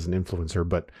myself as an influencer,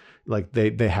 but like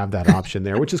they have that option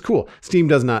there, which is cool. Steam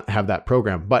does not have that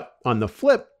program, but on the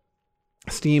flip,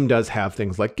 Steam does have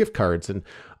things like gift cards, and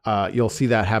you'll see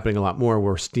that happening a lot more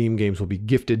where Steam games will be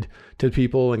gifted to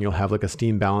people and you'll have like a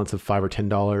Steam balance of $5 or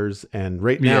 $10. And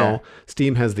right now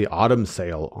Steam has the autumn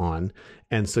sale on.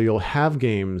 And so you'll have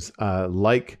games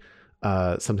like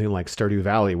something like Stardew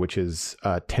Valley, which is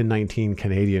 $10.19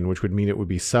 Canadian, which would mean it would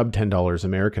be sub $10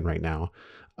 American right now.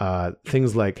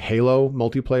 Things like Halo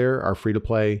multiplayer are free to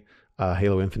play.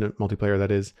 Halo Infinite multiplayer, that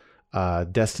is.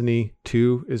 Destiny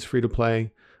 2 is free to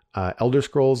play. Elder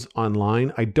Scrolls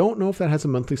Online, I don't know if that has a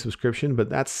monthly subscription, but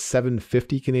that's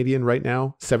 $7.50 Canadian right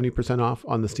now, 70% off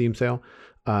on the Steam sale.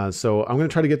 So I'm going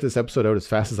to try to get this episode out as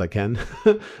fast as I can.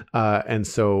 And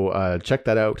so check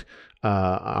that out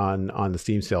on the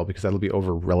Steam sale, because that'll be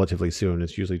over relatively soon.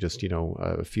 It's usually just,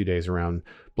 a few days around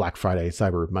Black Friday,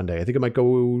 Cyber Monday. I think it might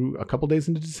go a couple days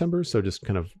into December. So just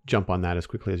kind of jump on that as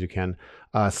quickly as you can.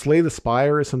 Slay the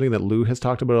Spire is something that Lou has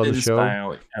talked about on the show.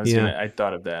 I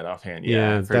thought of that offhand.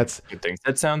 Yeah, that's good things.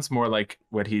 That sounds more like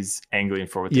what he's angling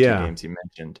for with the 2 games you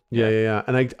mentioned. Yeah.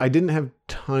 And I didn't have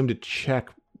time to check,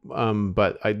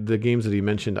 but the games that he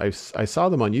mentioned, I saw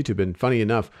them on YouTube, and funny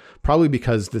enough, probably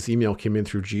because this email came in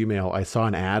through Gmail, I saw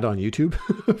an ad on YouTube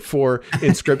for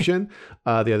Inscription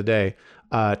the other day.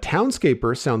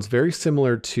 Townscaper sounds very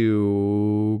similar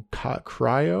to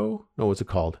Cryo. No, what's it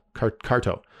called?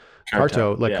 Carto,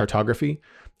 like cartography,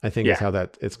 I think is how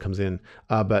that it comes in.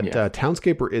 But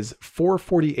Townscaper is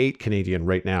 $4.48 Canadian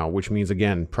right now, which means,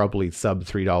 again, probably sub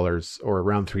 $3 or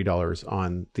around $3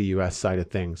 on the US side of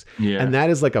things. Yeah. And that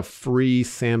is like a free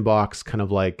sandbox, kind of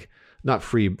like, not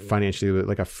free financially, but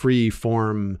like a free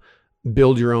form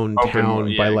build your own Open, town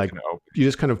by yeah, like, kind of open. you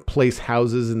just kind of place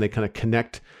houses and they kind of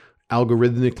connect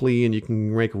algorithmically, and you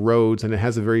can make roads, and it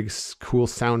has a very cool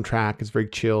soundtrack. It's very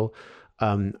chill.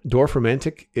 Dwarf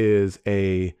Romantic is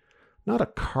not a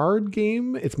card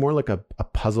game. It's more like a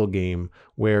puzzle game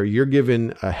where you're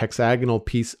given a hexagonal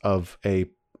piece of a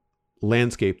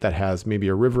landscape that has maybe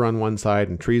a river on one side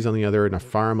and trees on the other and a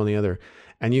farm on the other.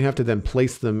 And you have to then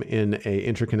place them in a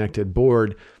interconnected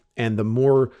board. And the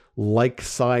more like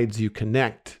sides you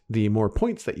connect, the more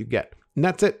points that you get. And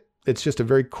that's it. It's just a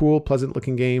very cool, pleasant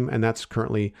looking game. And that's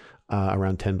currently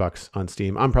around $10 on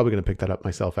Steam. I'm probably going to pick that up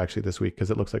myself actually this week because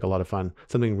it looks like a lot of fun.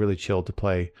 Something really chill to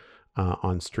play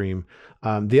on stream.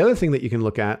 The other thing that you can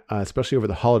look at, especially over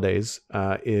the holidays,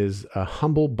 is a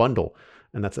Humble Bundle.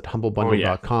 And that's at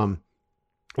humblebundle.com.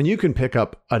 And you can pick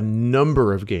up a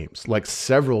number of games, like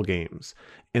several games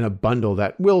in a bundle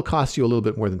that will cost you a little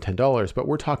bit more than $10, but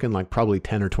we're talking like probably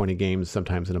 10 or 20 games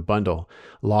sometimes in a bundle.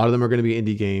 A lot of them are going to be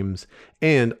indie games,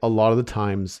 and a lot of the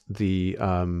times the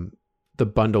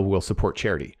bundle will support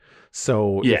charity.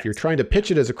 So if you're trying to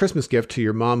pitch it as a Christmas gift to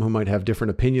your mom who might have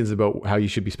different opinions about how you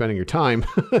should be spending your time,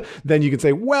 then you can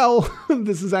say, well,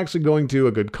 this is actually going to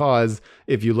a good cause.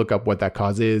 If you look up what that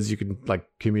cause is, you can like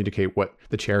communicate what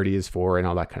the charity is for and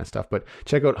all that kind of stuff. But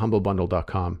check out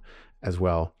humblebundle.com as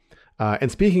well. And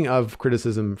speaking of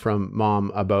criticism from mom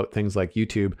about things like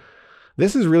YouTube,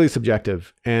 this is really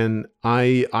subjective, and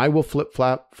I will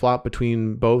flop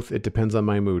between both. It depends on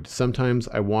my mood. Sometimes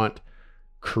I want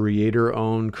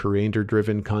creator-owned,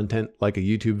 creator-driven content like a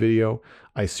YouTube video.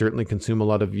 I certainly consume a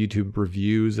lot of YouTube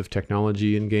reviews of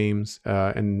technology and games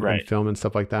and film and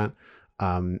stuff like that.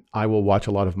 I will watch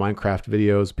a lot of Minecraft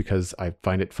videos because I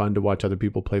find it fun to watch other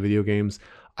people play video games.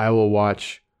 I will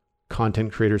watch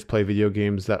content creators play video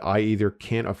games that I either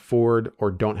can't afford or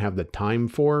don't have the time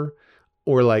for,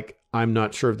 or like, I'm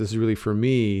not sure if this is really for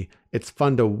me. It's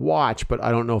fun to watch, but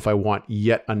I don't know if I want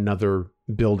yet another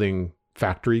building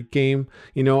factory game.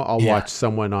 I'll watch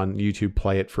someone on YouTube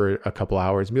play it for a couple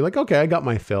hours and be like, okay, I got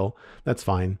my fill. That's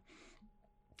fine.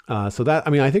 So that,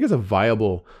 I think it's a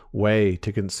viable way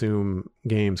to consume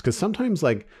games, because sometimes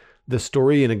like the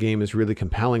story in a game is really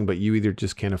compelling, but you either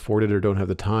just can't afford it or don't have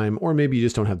the time, or maybe you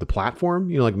just don't have the platform.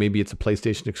 Like maybe it's a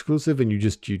PlayStation exclusive and you're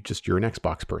an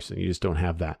Xbox person. You just don't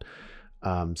have that.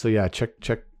 So yeah,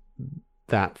 check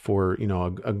that for,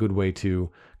 a good way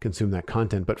to consume that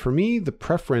content. But for me, the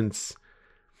preference,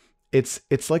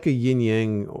 it's like a yin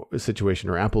yang situation,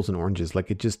 or apples and oranges.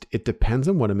 Like it depends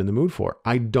on what I'm in the mood for.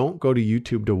 I don't go to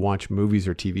YouTube to watch movies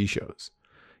or TV shows.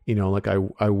 Like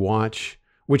I watch,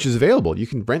 which is available. You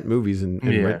can rent movies and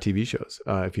rent TV shows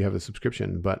if you have a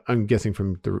subscription, but I'm guessing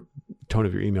from the tone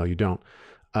of your email, you don't.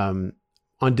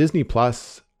 On Disney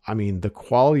Plus, the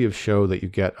quality of show that you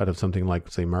get out of something like,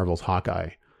 say, Marvel's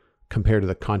Hawkeye compared to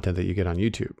the content that you get on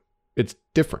YouTube, it's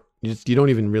different. You don't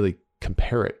even really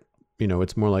compare it.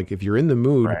 It's more like if you're in the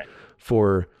mood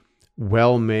for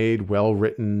well-made,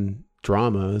 well-written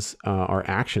dramas or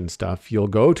action stuff, you'll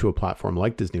go to a platform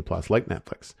like Disney Plus, like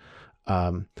Netflix.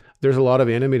 There's a lot of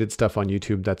animated stuff on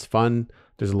YouTube that's fun.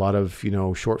 There's a lot of,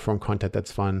 short-form content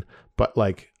that's fun. But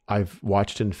like, I've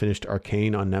watched and finished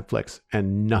Arcane on Netflix,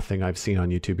 and nothing I've seen on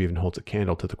YouTube even holds a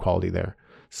candle to the quality there.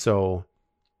 So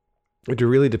it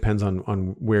really depends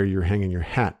on where you're hanging your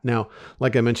hat. Now,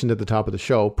 like I mentioned at the top of the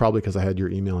show, probably because I had your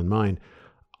email in mind,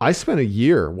 I spent a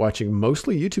year watching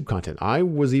mostly YouTube content. I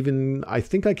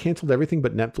think I canceled everything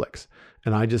but Netflix,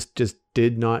 and I just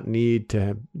did not need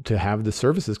to have the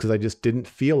services because I just didn't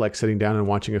feel like sitting down and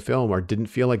watching a film, or didn't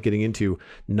feel like getting into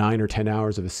 9 or 10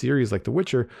 hours of a series like The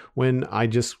Witcher, when I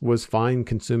just was fine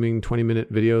consuming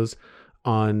 20-minute videos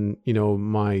on,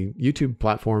 my YouTube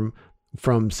platform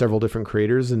from several different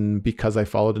creators. And because I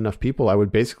followed enough people, I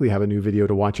would basically have a new video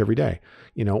to watch every day,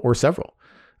 or several.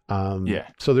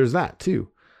 So there's that too.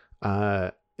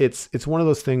 It's one of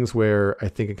those things where I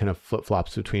think it kind of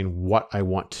flip-flops between what I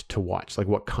want to watch, like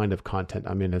what kind of content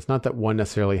I'm in. It's not that one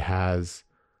necessarily has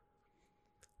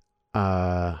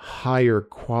higher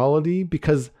quality,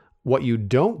 because what you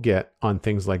don't get on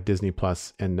things like Disney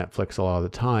Plus and Netflix a lot of the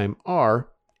time are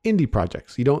indie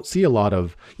projects. You don't see a lot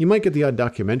of, you might get the odd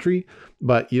documentary,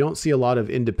 but you don't see a lot of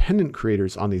independent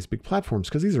creators on these big platforms,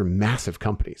 because these are massive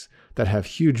companies that have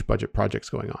huge budget projects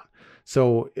going on.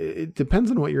 So it depends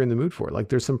on what you're in the mood for. Like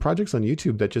there's some projects on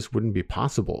YouTube that just wouldn't be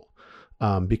possible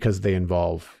because they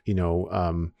involve,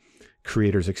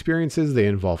 creators' experiences. They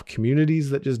involve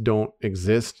communities that just don't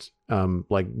exist.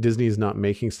 Like Disney is not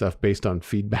making stuff based on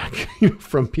feedback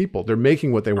from people. They're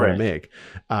making what they want to make.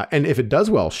 And if it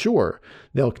does well, sure,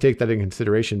 they'll take that in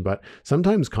consideration. But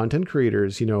sometimes content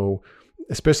creators,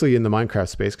 especially in the Minecraft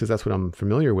space, because that's what I'm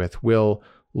familiar with, will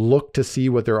look to see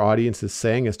what their audience is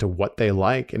saying as to what they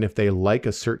like. And if they like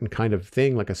a certain kind of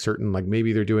thing, like a certain, like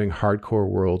maybe they're doing hardcore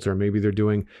worlds or maybe they're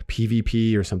doing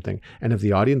PvP or something. And if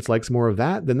the audience likes more of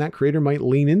that, then that creator might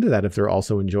lean into that if they're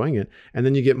also enjoying it. And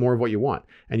then you get more of what you want.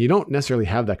 And you don't necessarily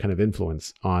have that kind of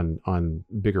influence on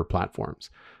bigger platforms.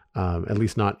 At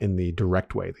least not in the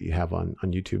direct way that you have on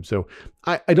YouTube. So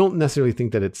I don't necessarily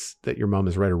think that it's that your mom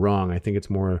is right or wrong. I think it's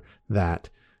more that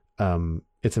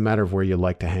it's a matter of where you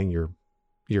like to hang your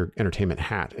entertainment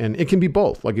hat, and it can be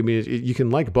both. Like, I mean, you can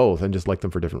like both and just like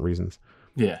them for different reasons.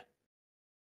 Yeah.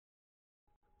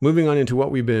 Moving on into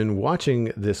what we've been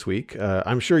watching this week,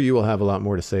 I'm sure you will have a lot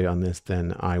more to say on this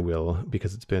than I will,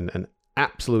 because it's been an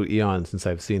absolute eon since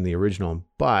I've seen the original,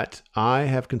 but I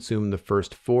have consumed the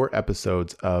first 4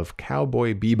 episodes of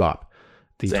Cowboy Bebop,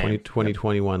 the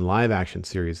 2021 live action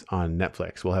series on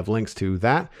Netflix. We'll have links to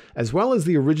that, as well as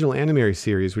the original anime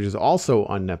series, which is also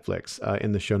on Netflix,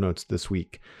 in the show notes this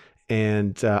week.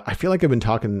 And I feel like I've been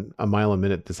talking a mile a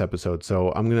minute this episode,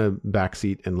 so I'm going to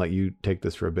backseat and let you take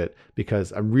this for a bit,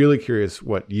 because I'm really curious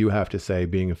what you have to say,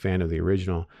 being a fan of the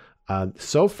original.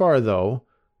 So far, though,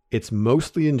 it's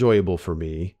mostly enjoyable for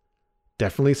me.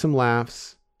 Definitely some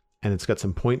laughs, and it's got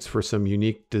some points for some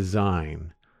unique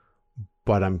design.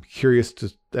 But I'm curious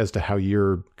as to how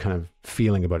you're kind of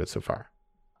feeling about it so far.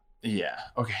 Yeah.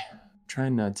 Okay.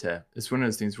 Trying not to. It's one of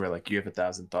those things where like you have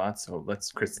 1,000 thoughts, so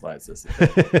let's crystallize this.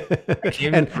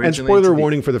 and spoiler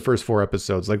warning for the first 4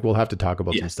 episodes. Like, we'll have to talk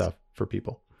about some stuff for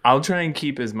people. I'll try and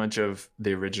keep as much of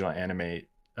the original anime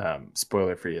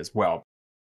spoiler free as well.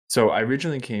 So I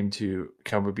originally came to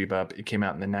Cowboy Bebop. It came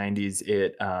out in the 90s.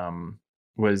 It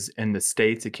was in the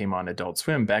States. It came on Adult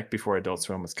Swim back before Adult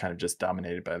Swim was kind of just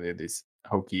dominated by these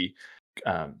hokey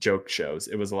joke shows.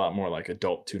 It was a lot more like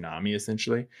adult Toonami,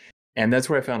 essentially. And that's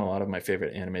where I found a lot of my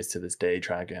favorite animes to this day,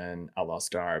 Trigun, Outlaw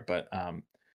Star. But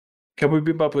Cowboy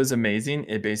Bebop was amazing.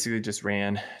 It basically just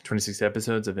ran 26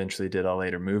 episodes, eventually did a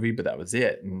later movie, but that was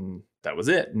it. And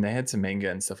they had some manga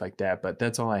and stuff like that, but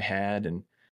that's all I had. And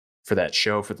for that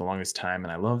show for the longest time,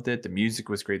 and I loved it. The music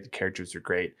was great. The characters were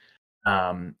great.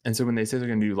 And so when they said they're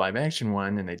going to do live action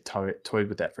one, and they toyed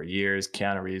with that for years,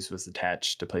 Keanu Reeves was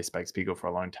attached to play Spike Spiegel for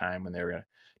a long time when they were going to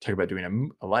talk about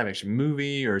doing a live action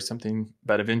movie or something.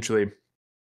 But eventually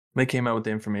they came out with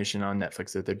the information on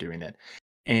Netflix that they're doing it.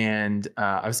 And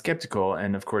I was skeptical.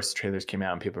 And of course, the trailers came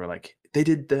out and people were like, they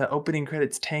did the opening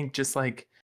credits Tank, just like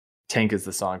Tank is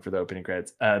the song for the opening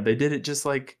credits. They did it just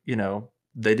like,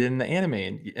 they did in the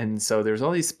anime. And so there's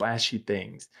all these splashy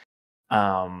things.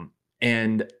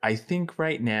 And I think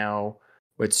right now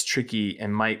what's tricky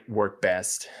and might work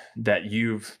best that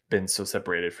you've been so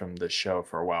separated from the show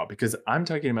for a while, because I'm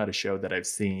talking about a show that I've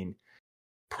seen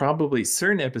probably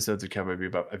certain episodes of Cowboy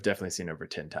Bebop I've definitely seen over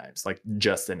 10 times, like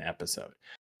just an episode.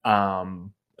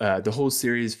 The whole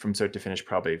series from start to finish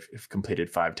probably have completed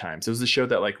 5 times. It was a show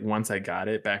that like once I got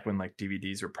it back when like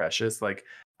DVDs were precious, like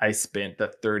I spent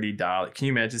the $30. Can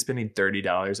you imagine spending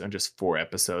 $30 on just 4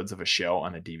 episodes of a show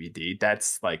on a DVD?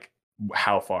 That's like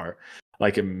how far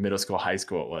like in middle school, high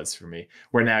school it was for me,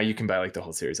 where now you can buy like the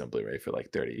whole series on Blu-ray for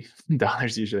like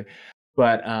 $30 usually.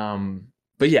 But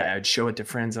yeah, I'd show it to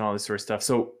friends and all this sort of stuff.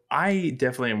 So I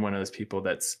definitely am one of those people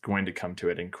that's going to come to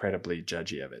it incredibly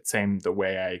judgy of it. Same the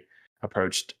way I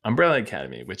approached Umbrella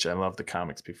Academy, which I love the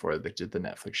comics before they did the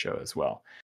Netflix show as well.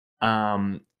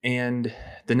 And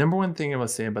the number one thing I will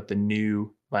say about the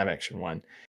new live action one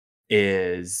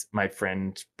is, my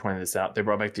friend pointed this out, they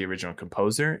brought back the original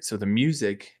composer. So the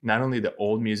music, not only the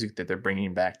old music that they're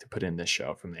bringing back to put in this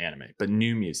show from the anime, but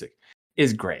new music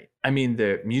is great. I mean,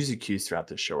 the music cues throughout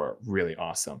the show are really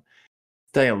awesome.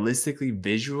 Stylistically,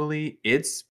 visually,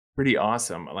 it's pretty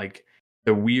awesome. Like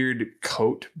the weird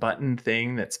coat button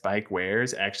thing that Spike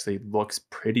wears actually looks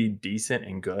pretty decent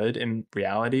and good in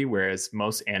reality, whereas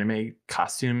most anime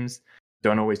costumes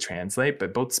don't always translate.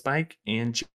 But both Spike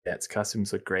and Jet's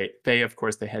costumes look great. Faye, of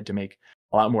course, they had to make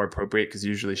a lot more appropriate because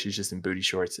usually she's just in booty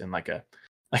shorts and like a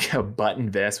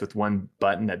button vest with one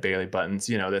button that barely buttons,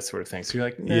 that sort of thing. So you're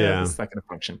like, nah, this is not going to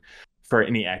function for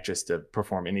any actress to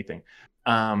perform anything.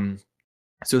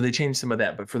 So they changed some of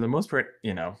that, but for the most part,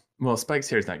 Spike's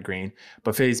hair is not green,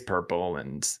 but Faye's purple,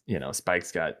 and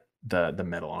Spike's got the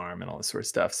metal arm and all this sort of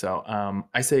stuff. So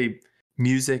I say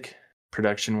music,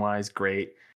 production wise,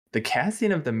 great. The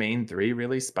casting of the main 3,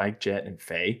 really, Spike, Jet, and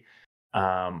Faye,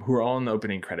 who are all in the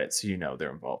opening credits, so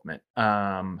their involvement.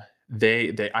 I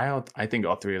think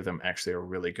all 3 of them actually are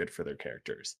really good for their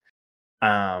characters.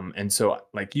 And so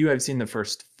like you, I've seen the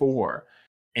first 4,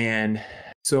 and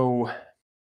so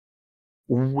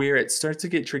where it starts to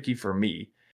get tricky for me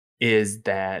is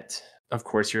that of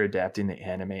course, you're adapting the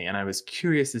anime, and I was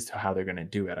curious as to how they're going to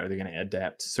do it. Are they going to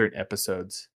adapt certain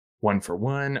episodes one for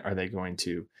one? Are they going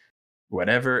to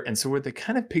whatever? And so what they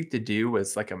kind of picked to do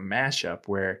was like a mashup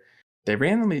where they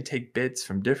randomly take bits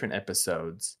from different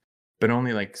episodes, but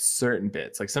only like certain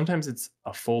bits. Like sometimes it's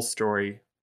a full story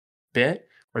bit,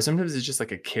 or sometimes it's just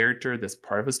like a character that's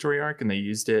part of a story arc, and they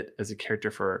used it as a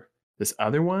character for this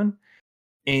other one.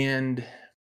 And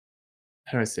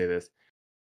how do I say this?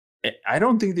 I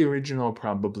don't think the original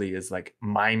probably is like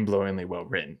mind blowingly well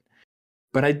written,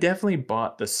 but I definitely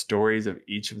bought the stories of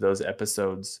each of those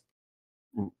episodes,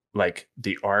 like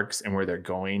the arcs and where they're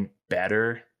going,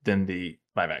 better than the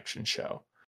live action show.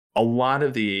 A lot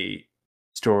of the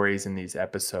stories in these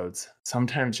episodes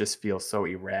sometimes just feel so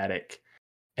erratic.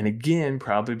 And again,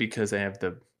 probably because I have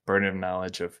the burden of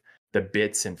knowledge of the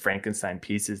bits and Frankenstein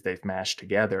pieces they've mashed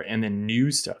together and the new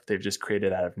stuff they've just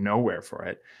created out of nowhere for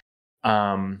it.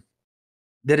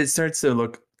 That it starts to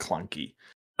look clunky.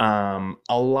 A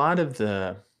lot of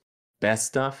the best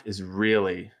stuff is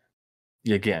really,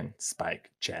 again,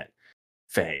 Spike, Jet,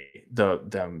 Faye,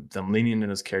 them leaning into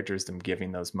those characters, them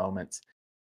giving those moments.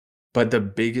 But the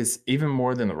biggest, even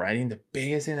more than the writing, the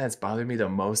biggest thing that's bothered me the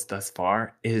most thus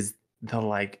far is the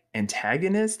like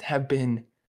antagonists have been,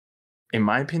 in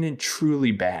my opinion,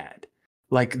 truly bad.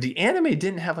 Like the anime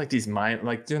didn't have like these mind,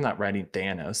 like they're not writing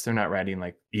Thanos, they're not writing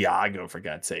like Iago for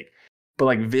God's sake, but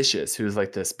like Vicious, who's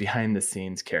like this behind the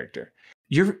scenes character.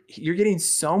 You're getting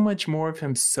so much more of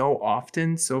him so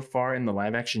often so far in the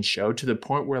live action show, to the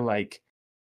point where like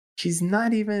he's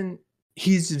not even,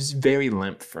 he's just very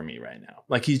limp for me right now.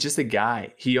 Like he's just a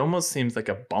guy. He almost seems like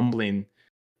a bumbling,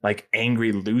 like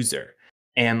angry loser.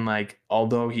 And like,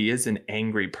 although he is an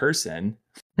angry person,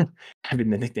 having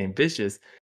the nickname Vicious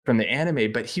from the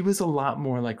anime, but he was a lot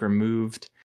more like removed.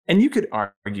 And you could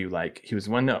argue like he was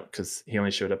one note because he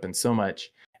only showed up in so much.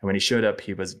 And when he showed up,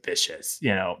 he was vicious.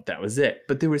 You know, that was it.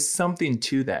 But there was something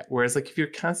to that. Whereas like if you're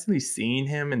constantly seeing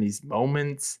him in these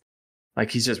moments,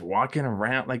 like he's just walking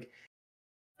around, like,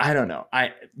 I don't know.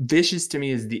 Vicious to me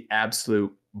is the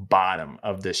absolute bottom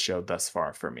of this show thus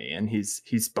far for me. And he's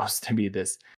supposed to be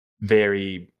this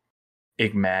very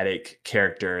enigmatic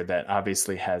character that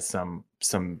obviously has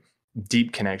some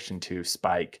deep connection to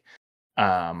Spike,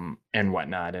 and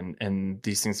whatnot, and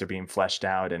these things are being fleshed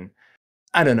out. And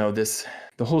I don't know, the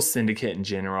whole syndicate in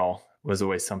general was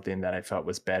always something that I felt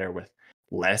was better with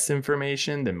less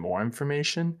information than more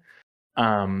information.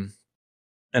 um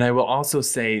and I will also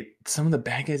say some of the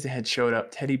bad guys that had showed up,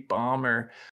 Teddy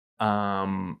Bomber,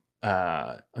 I'm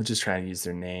just trying to use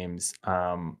their names.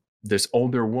 This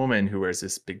older woman who wears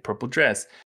this big purple dress,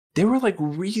 they were like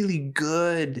really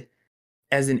good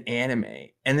as an anime.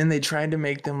 And then they tried to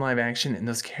make them live action, and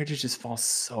those characters just fall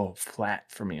so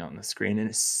flat for me on the screen. And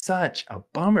it's such a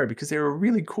bummer because they were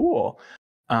really cool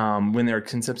when they were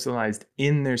conceptualized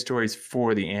in their stories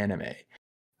for the anime.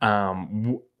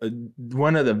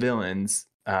 One of the villains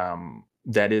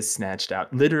that is snatched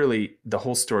out, literally the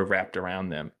whole story wrapped around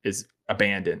them is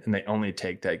abandoned, and they only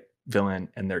take that villain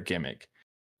and their gimmick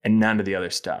and none of the other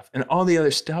stuff. And all the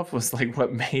other stuff was like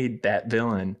what made that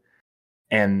villain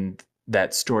and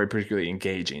that story particularly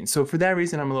engaging. So for that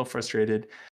reason, I'm a little frustrated.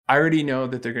 I already know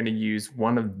that they're going to use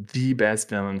one of the best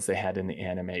villains they had in the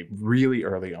anime really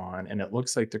early on, and it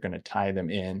looks like they're going to tie them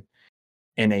in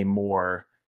a more,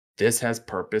 this has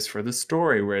purpose for the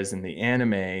story. Whereas in the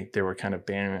anime, they were kind of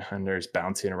banner hunters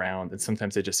bouncing around, and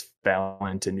sometimes they just fell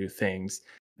into new things.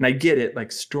 And I get it, like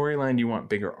storyline, you want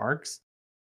bigger arcs,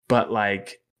 but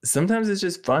like sometimes it's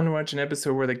just fun to watch an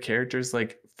episode where the characters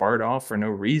like fart off for no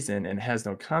reason and has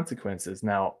no consequences.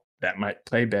 Now, that might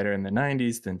play better in the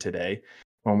 90s than today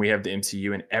when we have the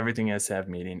MCU and everything has to have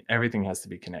meaning, everything has to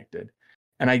be connected.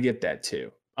 And I get that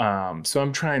too. So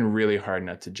I'm trying really hard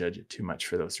not to judge it too much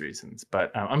for those reasons.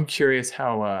 But I'm curious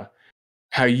how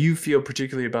you feel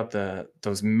particularly about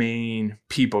those main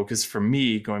people. Because for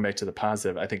me, going back to the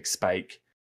positive, I think Spike,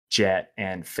 Jet,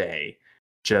 and Faye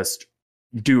just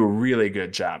do a really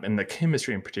good job. And the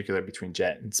chemistry in particular between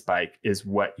Jet and Spike is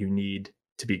what you need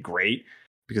to be great,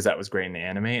 because that was great in the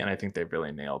anime, and I think they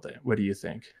really nailed it. What do you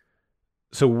think?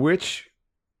 So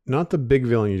not the big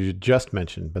villain you just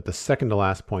mentioned, but the second to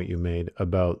last point you made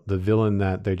about the villain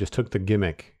that they just took the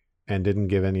gimmick and didn't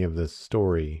give any of the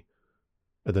story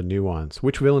or the nuance.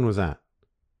 Which villain was that?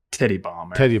 Teddy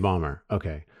Bomber. Teddy Bomber.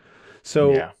 Okay.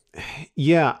 So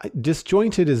yeah,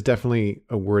 disjointed is definitely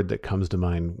a word that comes to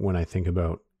mind when I think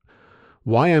about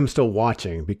why I'm still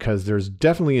watching, because there's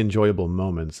definitely enjoyable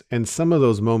moments. And some of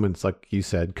those moments, like you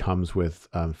said, comes with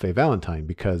Faye Valentine,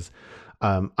 because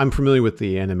I'm familiar with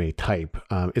the anime type.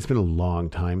 It's been a long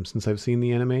time since I've seen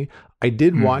the anime. I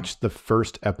did watch the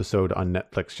first episode on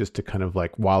Netflix just to kind of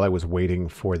like, while I was waiting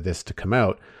for this to come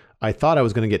out, I thought I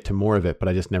was going to get to more of it, but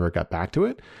I just never got back to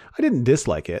it. I didn't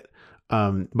dislike it.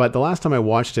 But the last time I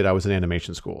watched it, I was in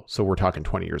animation school. So we're talking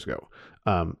 20 years ago.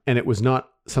 And it was not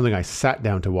something I sat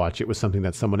down to watch. It was something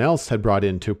that someone else had brought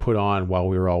in to put on while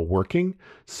we were all working.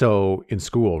 So in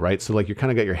school, right? So like you kind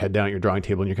of got your head down at your drawing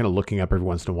table and you're kind of looking up every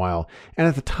once in a while. And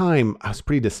at the time, I was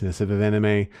pretty dismissive of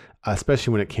anime,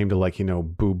 especially when it came to like, you know,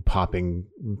 boob popping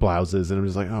blouses. And I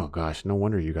was like, oh gosh, no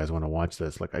wonder you guys want to watch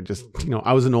this. Like I just, you know,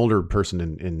 I was an older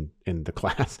person in the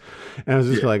class and I was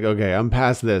just like, okay, I'm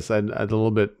past this. I'm a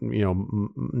little bit, you know,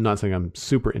 not saying I'm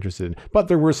super interested in, but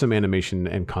there were some animation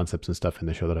and concepts and stuff in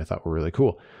the show that I thought were really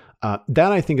cool.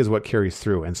 That I think is what carries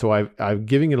through. And so I've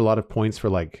giving it a lot of points for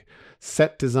like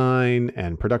set design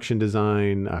and production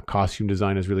design. Costume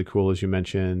design is really cool, as you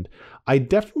mentioned. I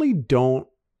definitely don't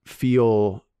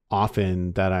feel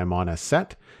often that I'm on a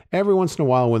set. Every once in a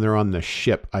while when they're on the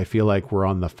ship, I feel like we're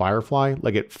on the Firefly.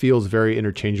 Like it feels very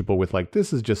interchangeable with like,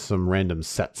 this is just some random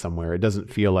set somewhere. It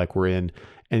doesn't feel like we're in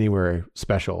anywhere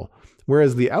special.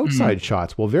 Whereas the outside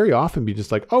shots will very often be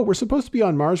just like, oh, we're supposed to be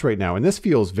on Mars right now. And this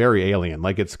feels very alien.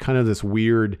 Like it's kind of this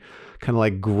weird, kind of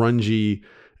like grungy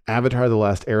Avatar: The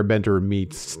Last Airbender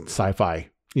meets sci-fi,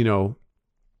 you know,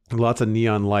 lots of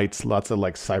neon lights, lots of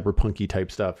like cyberpunky type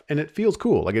stuff. And it feels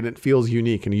cool. Like, and it feels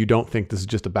unique. And you don't think this is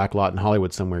just a back lot in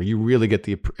Hollywood somewhere. You really get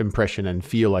the impression and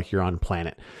feel like you're on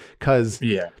planet. Because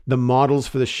the models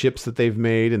for the ships that they've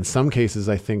made, in some cases,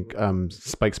 I think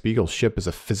Spike Spiegel's ship is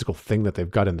a physical thing that they've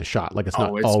got in the shot. Like it's not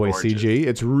always gorgeous. CG.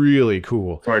 It's really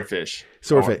cool. Swordfish.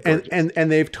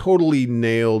 And they've totally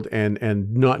nailed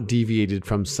and not deviated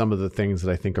from some of the things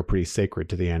that I think are pretty sacred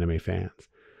to the anime fans.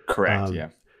 Correct.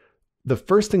 The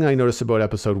first thing I noticed about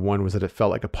episode 1 was that it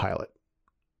felt like a pilot.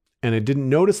 And I didn't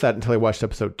notice that until I watched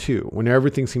episode 2, when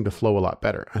everything seemed to flow a lot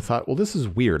better. I thought, well, this is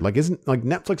weird. Like,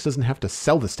 Netflix doesn't have to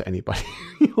sell this to anybody.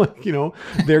 Like, you know,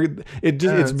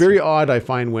 it's very odd. I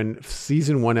find when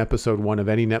season 1, episode 1 of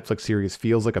any Netflix series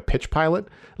feels like a pitch pilot,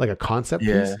 like a concept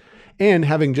piece. And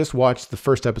having just watched the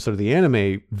first episode of the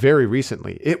anime very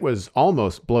recently, it was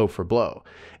almost blow for blow.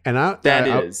 And I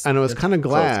was kind of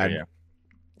glad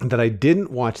that I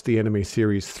didn't watch the anime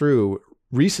series through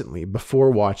recently before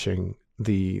watching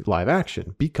the live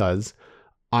action, because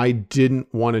I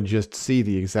didn't want to just see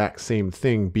the exact same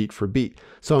thing beat for beat.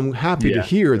 So I'm happy to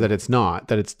hear that it's not,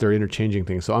 that they're interchanging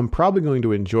things. So I'm probably going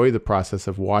to enjoy the process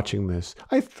of watching this.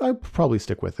 I probably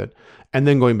stick with it. And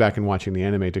then going back and watching the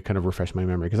anime to kind of refresh my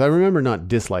memory. Because I remember not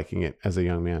disliking it as a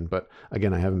young man. But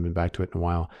again, I haven't been back to it in a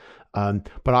while.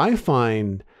 But I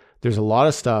find there's a lot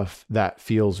of stuff that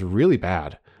feels really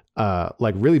bad.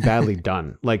 Like really badly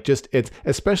done. Like just, it's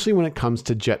especially when it comes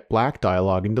to Jet Black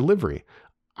dialogue and delivery.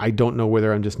 I don't know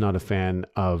whether I'm just not a fan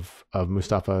of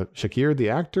Mustafa Shakir,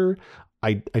 the actor.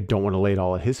 I don't want to lay it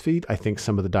all at his feet. I think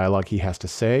some of the dialogue he has to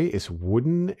say is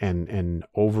wooden and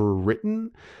overwritten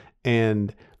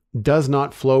and does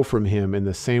not flow from him in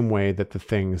the same way that the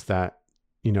things that,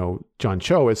 you know, John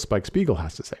Cho as Spike Spiegel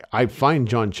has to say. I find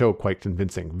John Cho quite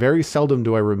convincing. Very seldom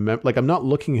do I remember, like I'm not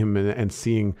looking him and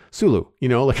seeing Sulu, you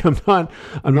know, like I'm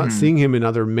not seeing him in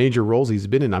other major roles he's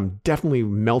been in. I'm definitely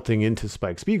melting into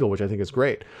Spike Spiegel, which I think is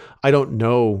great. I don't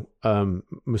know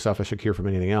Mustafa Shakir from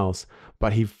anything else,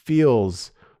 but he feels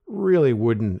really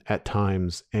wooden at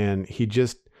times. And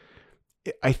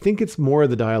I think it's more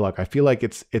of the dialogue. I feel like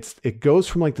it goes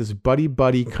from like this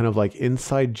buddy kind of like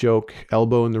inside joke,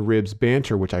 elbow in the ribs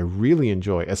banter, which I really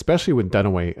enjoy, especially when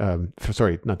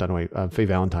Faye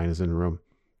Valentine is in the room.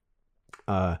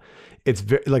 It's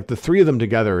very, like the three of them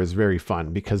together is very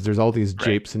fun because there's all these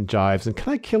japes and jives and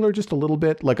can I kill her just a little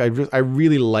bit? Like I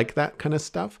really like that kind of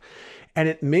stuff. And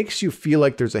it makes you feel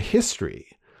like there's a history,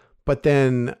 but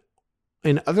then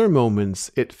in other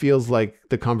moments, it feels like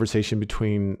the conversation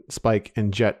between Spike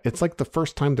and Jet, it's like the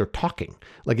first time they're talking.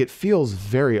 Like it feels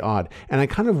very odd. And I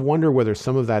kind of wonder whether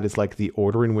some of that is like the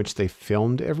order in which they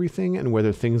filmed everything and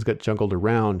whether things got juggled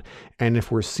around. And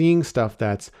if we're seeing stuff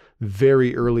that's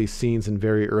very early scenes and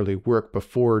very early work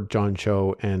before John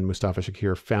Cho and Mustafa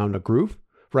Shakir found a groove,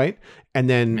 right? And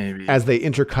then as they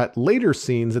intercut later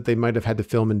scenes that they might have had to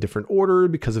film in different order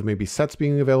because of maybe sets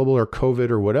being available or COVID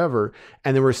or whatever.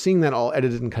 And then we're seeing that all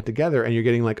edited and cut together and you're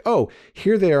getting like, oh,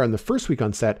 here they are on the first week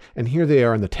on set and here they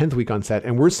are on the 10th week on set.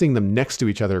 And we're seeing them next to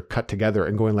each other cut together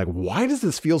and going like, why does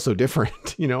this feel so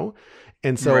different? You know?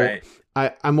 And so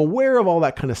I'm aware of all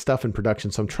that kind of stuff in production.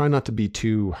 So I'm trying not to be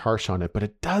too harsh on it, but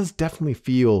it does definitely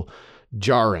feel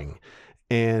jarring.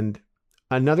 And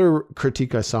another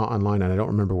critique I saw online, and I don't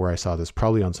remember where I saw this,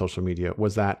 probably on social media,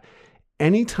 was that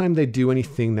anytime they do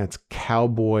anything that's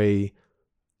cowboy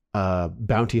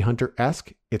bounty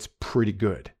hunter-esque, it's pretty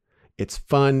good. It's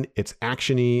fun, it's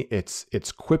actiony, it's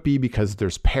quippy because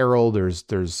there's peril, there's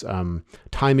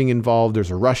timing involved,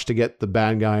 there's a rush to get the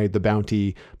bad guy the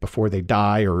bounty before they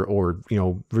die or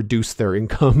reduce their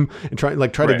income and try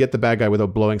to get the bad guy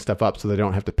without blowing stuff up so they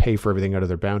don't have to pay for everything out of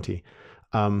their bounty.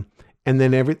 And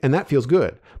that feels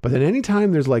good. But then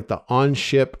anytime there's like the on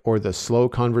ship or the slow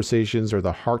conversations or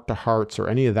the heart to hearts or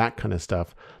any of that kind of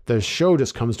stuff, the show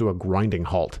just comes to a grinding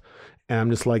halt. And I'm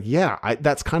just like,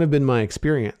 that's kind of been my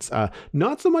experience.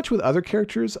 Not so much with other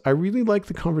characters. I really like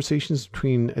the conversations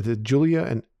between Julia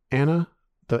and Anna.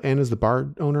 Anna's the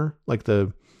bar owner, like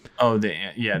the bar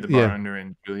owner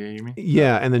and Julia, you mean?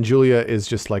 Yeah, and then Julia is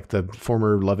just like the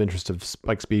former love interest of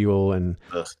Spike Spiegel, and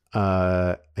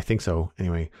I think so.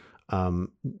 Anyway,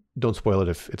 don't spoil it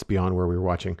if it's beyond where we were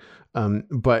watching.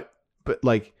 But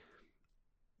like,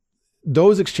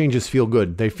 those exchanges feel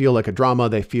good. They feel like a drama.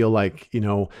 They feel like,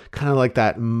 kind of like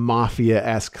that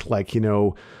mafia-esque, like,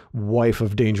 wife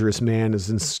of dangerous man is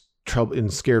in trouble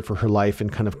and scared for her life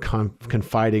and kind of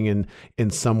confiding in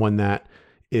someone that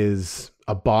is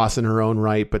a boss in her own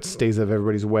right, but stays out of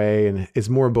everybody's way and is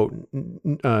more about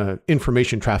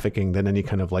information trafficking than any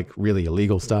kind of like really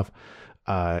illegal stuff,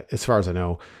 as far as I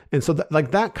know. And so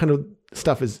that kind of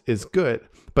stuff is good.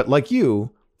 But like you,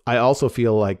 I also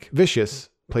feel like Vicious,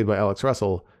 played by Alex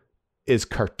Russell, is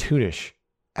cartoonish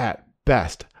at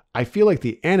best. I feel like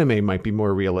the anime might be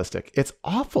more realistic. It's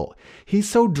awful. He's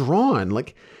so drawn.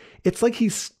 Like, it's like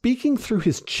he's speaking through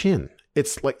his chin.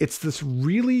 It's this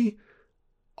really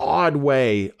odd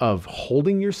way of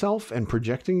holding yourself and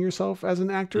projecting yourself as an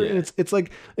actor. Yeah. And it's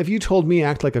like, if you told me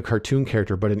act like a cartoon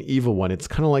character, but an evil one, it's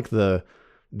kind of like the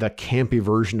campy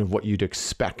version of what you'd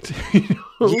expect.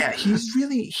 Yeah, he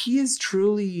is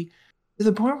truly, to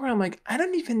the point where I'm like, I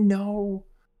don't even know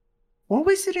what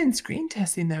was it in screen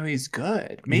testing that he's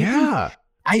good. Maybe, yeah.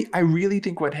 I really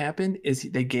think what happened is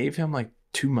they gave him like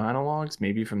 2 monologues,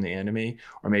 maybe from the anime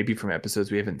or maybe from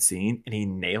episodes we haven't seen, and he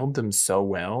nailed them so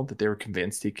well that they were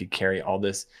convinced he could carry all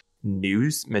this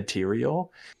news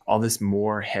material, all this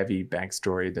more heavy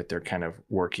backstory that they're kind of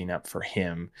working up for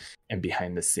him and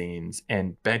behind the scenes.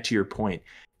 And back to your point,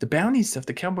 the bounty stuff,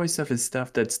 the cowboy stuff is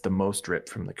stuff that's the most ripped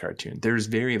from the cartoon. There's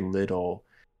very little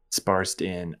sparsed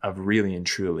in of really and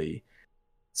truly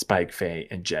Spike, Faye,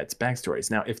 and Jet's backstories.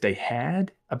 Now, if they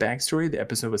had a backstory, the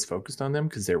episode was focused on them,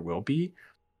 because there will be,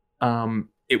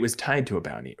 it was tied to a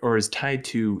bounty or is tied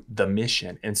to the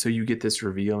mission. And so you get this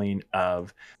revealing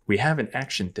of, we have an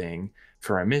action thing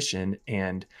for our mission,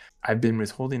 and I've been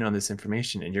withholding on this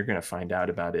information, and you're going to find out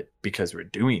about it because we're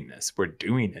doing this. We're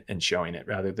doing it and showing it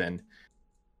rather than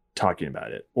talking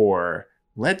about it. Or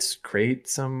let's create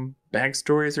some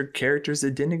backstories or characters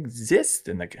that didn't exist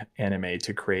in the anime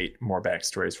to create more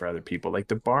backstories for other people. Like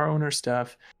the bar owner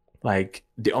stuff, like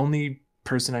the only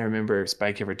person I remember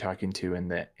Spike ever talking to in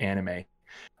the anime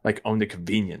like owned a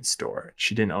convenience store.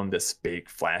 She didn't own this big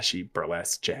flashy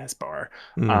burlesque jazz bar,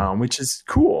 which is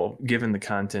cool given the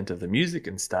content of the music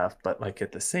and stuff. But like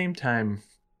at the same time,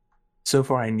 so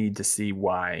far I need to see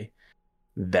why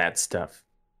that stuff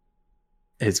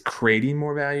is creating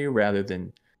more value rather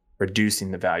than reducing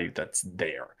the value that's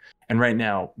there. And right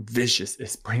now, Vicious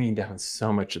is bringing down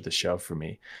so much of the show for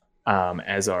me,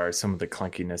 as are some of the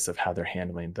clunkiness of how they're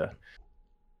handling the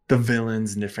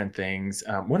villains and different things.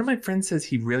 One of my friends says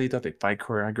he really thought the fight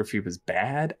choreography was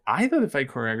bad. I thought the fight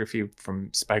choreography from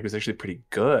Spike was actually pretty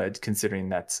good, considering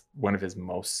that's one of his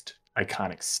most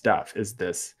iconic stuff, is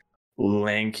this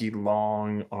lanky,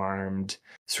 long-armed,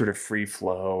 sort of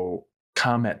free-flow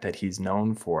combat that he's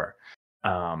known for.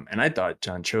 And I thought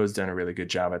John Cho's done a really good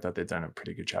job. I thought they've done a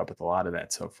pretty good job with a lot of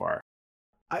that so far.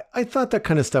 I thought that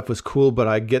kind of stuff was cool, but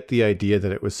I get the idea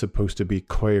that it was supposed to be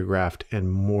choreographed and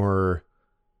more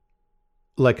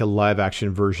like a live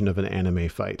action version of an anime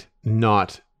fight,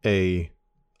 not a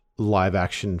live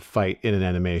action fight in an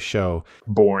anime show.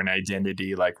 Born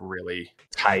Identity, like really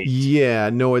tight. Yeah,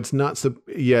 no, it's not.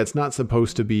 It's not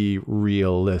supposed to be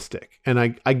realistic. And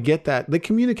I get that. They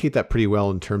communicate that pretty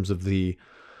well in terms of the,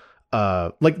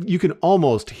 like you can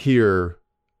almost hear,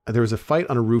 there was a fight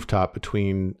on a rooftop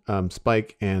between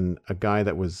Spike and a guy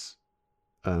that was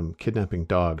kidnapping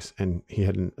dogs, and he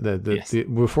had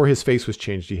before his face was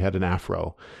changed, he had an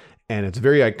afro, and it's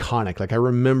very iconic. Like I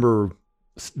remember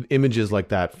images like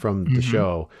that from the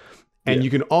show, and you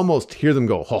can almost hear them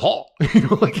go, ha ha.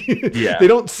 They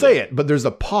don't say it, but there's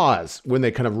a pause when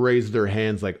they kind of raise their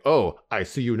hands, like, oh, I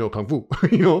see you know kung fu,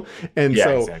 and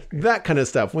that kind of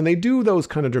stuff. When they do those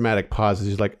kind of dramatic pauses,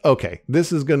 you're like, okay,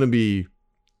 this is going to be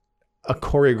a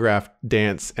choreographed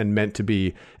dance and meant to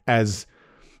be as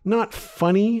not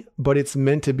funny, but it's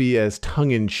meant to be as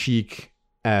tongue in cheek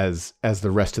as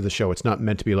the rest of the show. It's not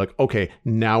meant to be like, okay,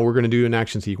 now we're going to do an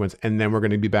action sequence and then we're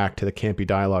going to be back to the campy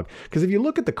dialogue. Because if you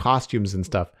look at the costumes and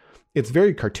stuff, it's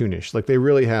very cartoonish. Like they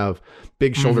really have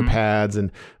big shoulder pads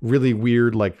and really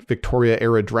weird like Victoria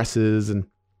era dresses and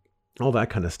all that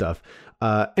kind of stuff.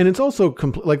 And it's also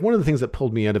like one of the things that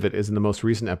pulled me out of it is in the most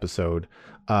recent episode,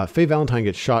 Faye Valentine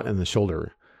gets shot in the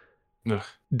shoulder. Ugh.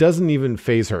 Doesn't even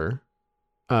phase her.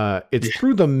 It's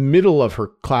through the middle of her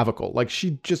clavicle. Like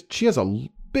she has a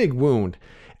big wound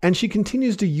and she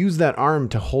continues to use that arm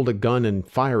to hold a gun and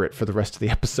fire it for the rest of the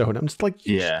episode. I'm just like,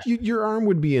 your arm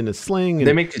would be in a sling. And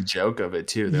they make a joke of it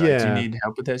too. They're like, do you need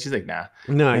help with that? She's like, nah.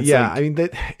 Yeah.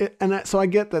 Like, I mean, so I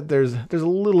get that there's a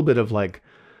little bit of like,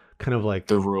 kind of like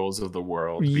the rules of the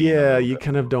world. Yeah. You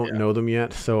kind of don't know them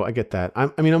yet. So I get that.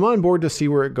 I'm on board to see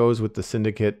where it goes with the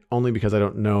Syndicate only because I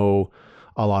don't know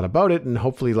a lot about it. And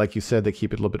hopefully, like you said, they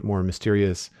keep it a little bit more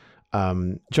mysterious.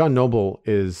 John Noble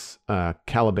is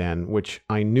Caliban, which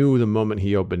I knew the moment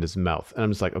he opened his mouth. And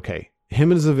I'm just like, okay,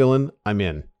 him as a villain, I'm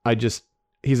in.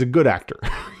 He's a good actor,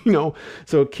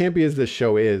 so campy as this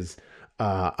show is,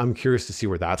 I'm curious to see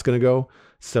where that's going to go.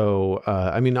 So,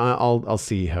 I'll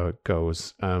see how it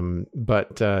goes. I'm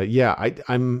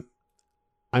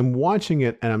watching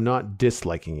it and I'm not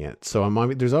disliking it.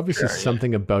 So there's obviously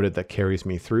something about it that carries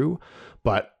me through,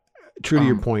 but true to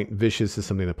your point, Vicious is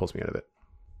something that pulls me out of it.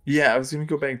 Yeah, I was going to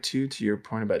go back to your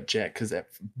point about Jet, because at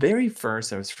very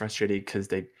first I was frustrated because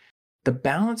the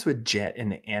balance with Jet in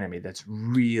the anime that's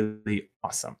really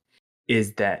awesome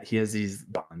is that he has these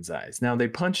bonsais. Now they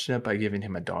punched it up by giving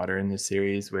him a daughter in the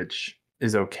series, which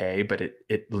is okay, but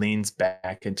it leans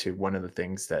back into one of the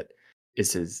things that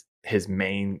is his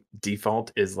main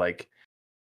default is like,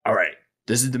 all right,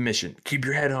 this is the mission. Keep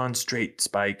your head on straight,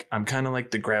 Spike. I'm kind of like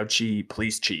the grouchy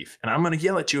police chief, and I'm going to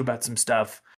yell at you about some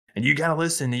stuff. And you got to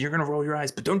listen and you're going to roll your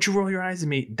eyes, but don't you roll your eyes at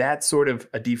me. That's sort of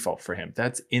a default for him.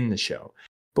 That's in the show.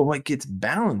 But what gets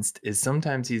balanced is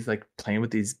sometimes he's like playing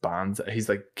with these bonsai. He's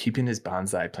like keeping his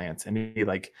bonsai plants and he's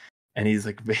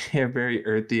like very, very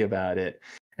earthy about it.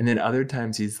 And then other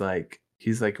times he's like,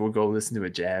 we'll go listen to a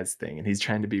jazz thing and he's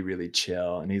trying to be really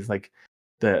chill. And he's like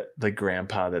the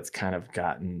grandpa that's kind of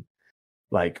gotten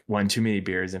like one too many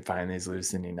beers and finally is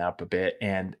loosening up a bit.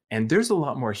 And there's a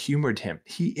lot more humor to him.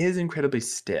 He is incredibly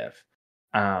stiff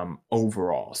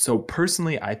overall. So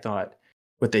personally, I thought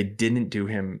what they didn't do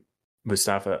him,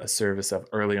 Mustafa, a service of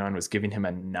early on was giving him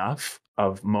enough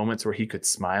of moments where he could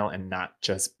smile and not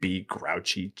just be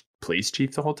grouchy police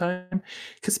chief the whole time.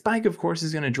 Because Spike, of course,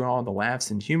 is going to draw all the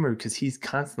laughs and humor because he's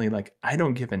constantly like, I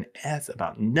don't give an S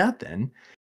about nothing.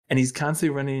 And he's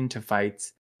constantly running into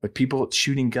fights with people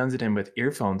shooting guns at him with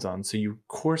earphones on. So you, of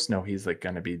course, know he's like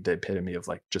going to be the epitome of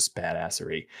like just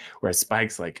badassery. Whereas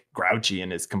Spike's like grouchy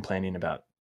and is complaining about,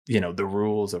 the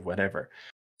rules of whatever.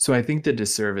 So I think the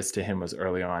disservice to him was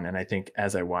early on. And I think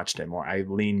as I watched it more, I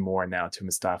lean more now to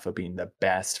Mustafa being the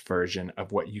best version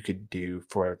of what you could do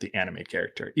for the anime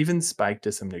character. Even Spike,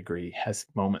 to some degree, has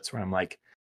moments where I'm like,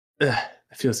 ugh,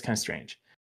 it feels kind of strange.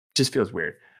 It just feels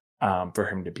weird for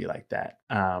him to be like that.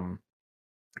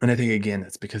 And I think, again,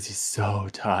 that's because he's so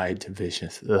tied to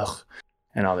Vicious,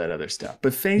 and all that other stuff.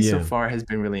 But Faye so far has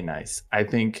been really nice. I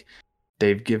think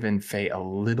they've given Faye a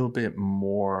little bit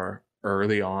more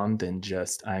early on than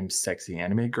just I'm sexy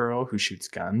anime girl who shoots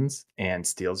guns and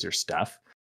steals your stuff.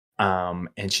 And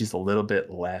she's a little bit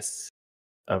less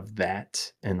of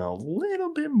that and a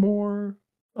little bit more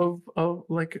of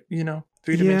like,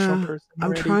 three-dimensional person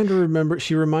already. I'm trying to remember.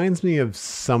 She reminds me of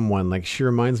someone. Like, she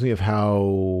reminds me of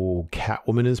how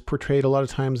Catwoman is portrayed a lot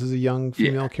of times as a young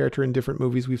female character in different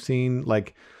movies we've seen.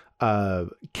 Like,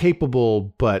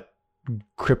 capable, but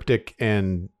cryptic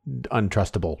and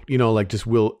untrustable. Like, just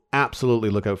will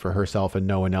absolutely look out for herself and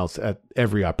no one else at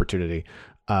every opportunity.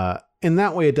 In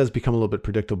that way, it does become a little bit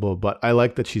predictable, but I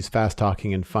like that she's fast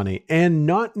talking and funny and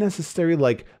not necessarily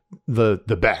like the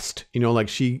best, like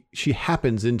she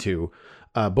happens into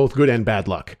both good and bad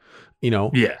luck,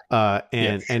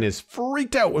 and is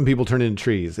freaked out when people turn into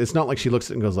trees. It's not like she looks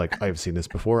at it and goes like, I've seen this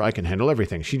before. I can handle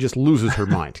everything. She just loses her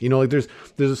mind. Like there's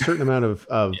a certain amount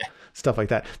of stuff like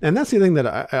that. And that's the thing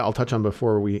that I'll touch on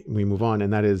before we move on.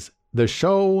 And that is the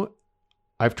show.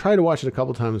 I've tried to watch it a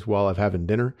couple times while I've having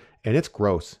dinner and it's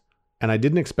gross. And I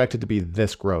didn't expect it to be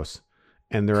this gross.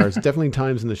 And there are definitely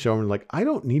times in the show where I'm like, I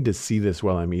don't need to see this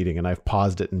while I'm eating. And I've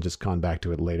paused it and just gone back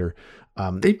to it later.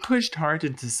 They pushed hard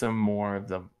into some more of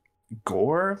the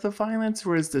gore of the violence,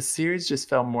 whereas the series just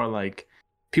felt more like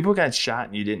people got shot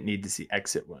and you didn't need to see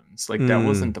exit wounds. Like that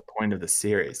wasn't the point of the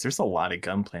series. There's a lot of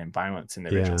gunplay and violence in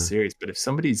the original series. But if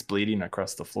somebody's bleeding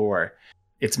across the floor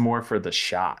it's more for the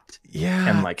shot and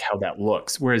Yeah. like how that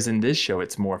looks. Whereas in this show,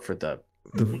 it's more for the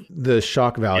The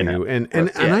shock value, and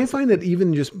yeah, I find that exactly.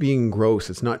 even just being gross,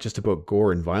 it's not just about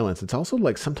gore and violence. It's also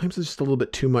like sometimes it's just a little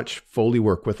bit too much Foley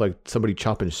work with like somebody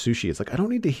chopping sushi. It's like I don't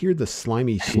need to hear the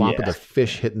slimy slop of Yeah, the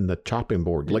fish hitting the chopping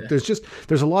board. Like yeah,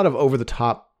 there's a lot of over the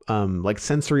top like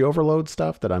sensory overload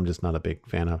stuff that I'm just not a big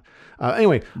fan of.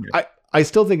 Anyway, yeah. I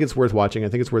still think it's worth watching. I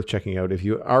think it's worth checking out. If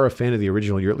you are a fan of the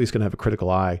original, you're at least going to have a critical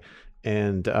eye.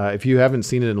 And if you haven't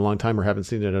seen it in a long time or haven't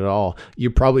seen it at all, you're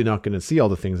probably not going to see all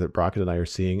the things that Brockett and I are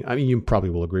seeing. I mean, you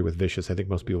probably will agree with Vicious. I think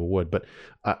most people would, but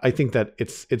I think that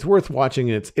it's worth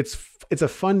watching. And it's a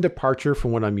fun departure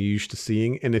from what I'm used to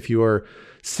seeing. And if you are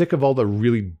sick of all the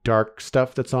really dark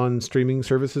stuff that's on streaming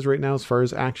services right now, as far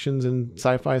as actions and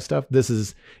sci-fi stuff,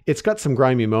 it's got some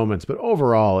grimy moments, but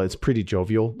overall it's pretty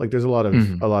jovial. Like there's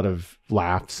Mhm. a lot of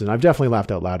laughs, and I've definitely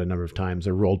laughed out loud a number of times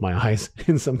or rolled my eyes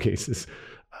in some cases.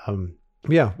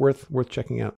 Yeah, worth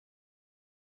checking out.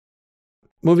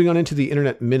 Moving on into the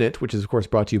Internet Minute, which is of course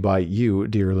brought to you by you,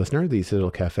 dear listener. The Citadel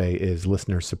Cafe is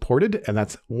listener supported, and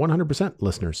that's 100%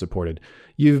 listener supported.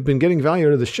 You've been getting value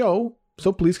out of the show,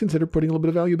 so please consider putting a little bit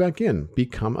of value back in.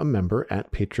 Become a member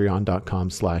at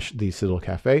patreon.com/the Citadel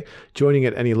Cafe. Joining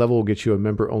at any level will get you a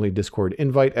member-only Discord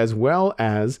invite, as well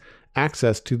as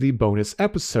access to the bonus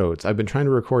episodes. I've been trying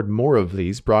to record more of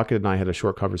these. Brockett and I had a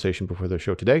short conversation before the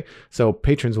show today, so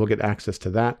patrons will get access to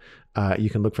that. You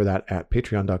can look for that at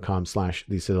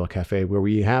patreon.com/the Citadel Cafe, where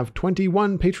we have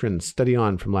 21 patrons steady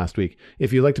on from last week.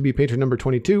 If you'd like to be patron number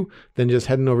 22, then just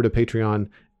head on over to Patreon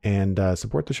and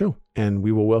support the show. And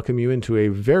we will welcome you into a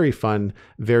very fun,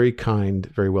 very kind,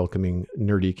 very welcoming,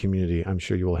 nerdy community. I'm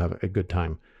sure you will have a good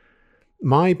time.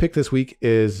 My pick this week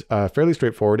is fairly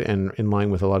straightforward and in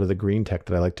line with a lot of the green tech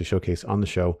that I like to showcase on the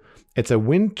show. It's a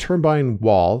wind turbine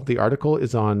wall. The article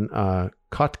is on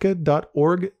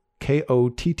kottke.org,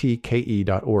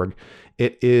 KOTTKE.org.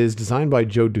 It is designed by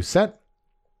Joe Doucette,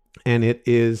 and it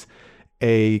is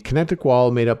a kinetic wall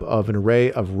made up of an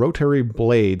array of rotary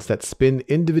blades that spin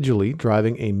individually,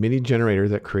 driving a mini generator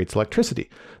that creates electricity.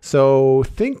 So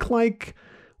think like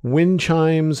wind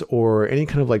chimes or any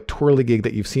kind of like twirligig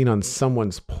that you've seen on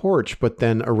someone's porch, but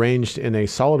then arranged in a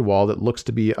solid wall that looks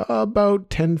to be about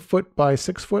 10 foot by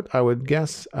 6 foot, I would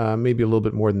guess, maybe a little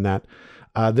bit more than that.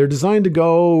 They're designed to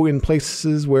go in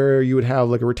places where you would have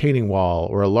like a retaining wall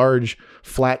or a large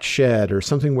flat shed or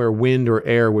something where wind or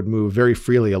air would move very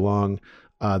freely along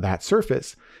that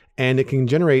surface. And it can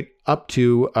generate up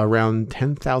to around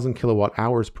 10,000 kilowatt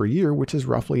hours per year, which is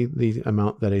roughly the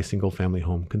amount that a single family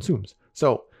home consumes.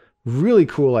 So really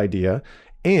cool idea.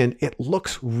 And it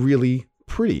looks really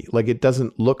pretty. Like it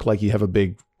doesn't look like you have a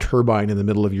big turbine in the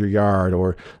middle of your yard,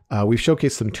 or we've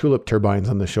showcased some tulip turbines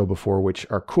on the show before, which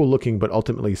are cool looking, but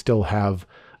ultimately still have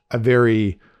a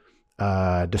very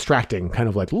distracting kind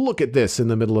of like, look at this in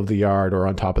the middle of the yard or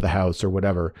on top of the house or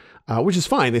whatever, which is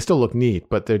fine. They still look neat,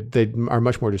 but they are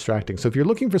much more distracting. So if you're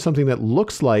looking for something that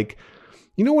looks like,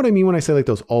 you know what I mean when I say like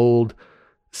those old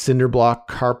cinder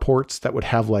block carports that would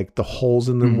have like the holes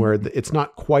in them where it's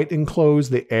not quite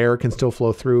enclosed, the air can still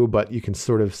flow through, but you can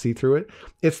sort of see through it.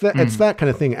 It's that kind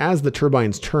of thing. As the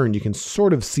turbines turn, you can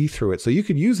sort of see through it. So you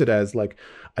could use it as like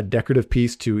a decorative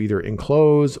piece to either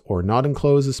enclose or not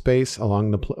enclose a space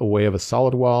along the way of a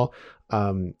solid wall.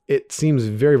 It seems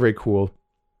very, very cool.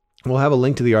 We'll have a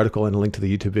link to the article and a link to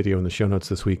the YouTube video in the show notes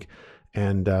this week.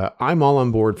 And I'm all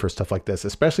on board for stuff like this,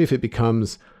 especially if it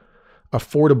becomes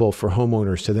affordable for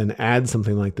homeowners to then add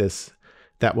something like this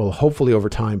that will hopefully over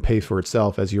time pay for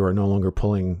itself, as you are no longer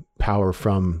pulling power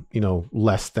from,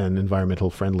 less than environmental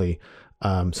friendly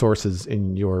sources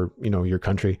in your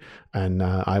country. And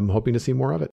I'm hoping to see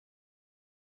more of it.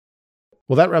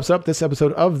 Well, that wraps up this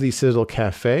episode of the Citadel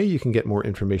Cafe. You can get more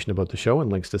information about the show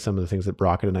and links to some of the things that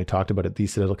Brockett and I talked about at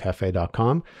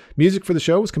thecitadelcafe.com. Music for the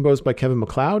show was composed by Kevin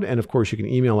MacLeod. And of course, you can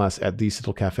email us at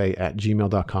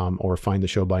thecitadelcafe@gmail.com or find the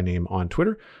show by name on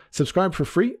Twitter. Subscribe for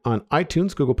free on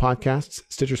iTunes, Google Podcasts,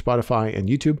 Stitcher, Spotify, and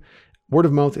YouTube. Word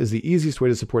of mouth is the easiest way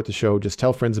to support the show. Just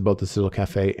tell friends about the Citadel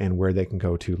Cafe and where they can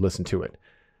go to listen to it.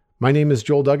 My name is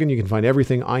Joel Duggan. You can find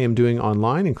everything I am doing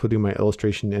online, including my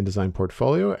illustration and design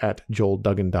portfolio at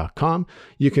joelduggan.com.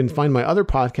 You can find my other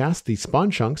podcast, The Spawn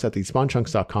Chunks, at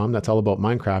thespawnchunks.com. That's all about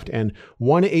Minecraft. And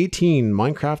 118,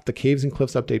 Minecraft, The Caves and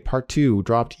Cliffs Update Part 2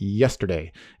 dropped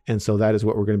yesterday. And so that is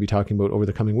what we're going to be talking about over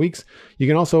the coming weeks. You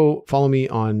can also follow me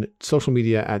on social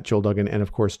media at Joel Duggan and,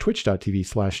 of course,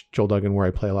 twitch.tv/Joel Duggan, where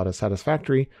I play a lot of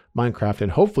Satisfactory, Minecraft,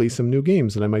 and hopefully some new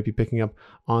games that I might be picking up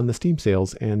on the Steam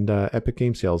sales and Epic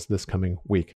Game sales this coming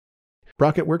week.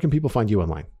 Brockett, where can people find you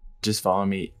online? Just follow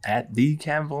me at the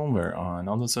Cavulmer on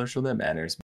all the social that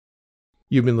matters.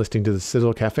 You've been listening to the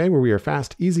Sizzle Cafe, where we are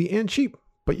fast, easy, and cheap,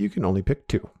 but you can only pick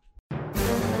two.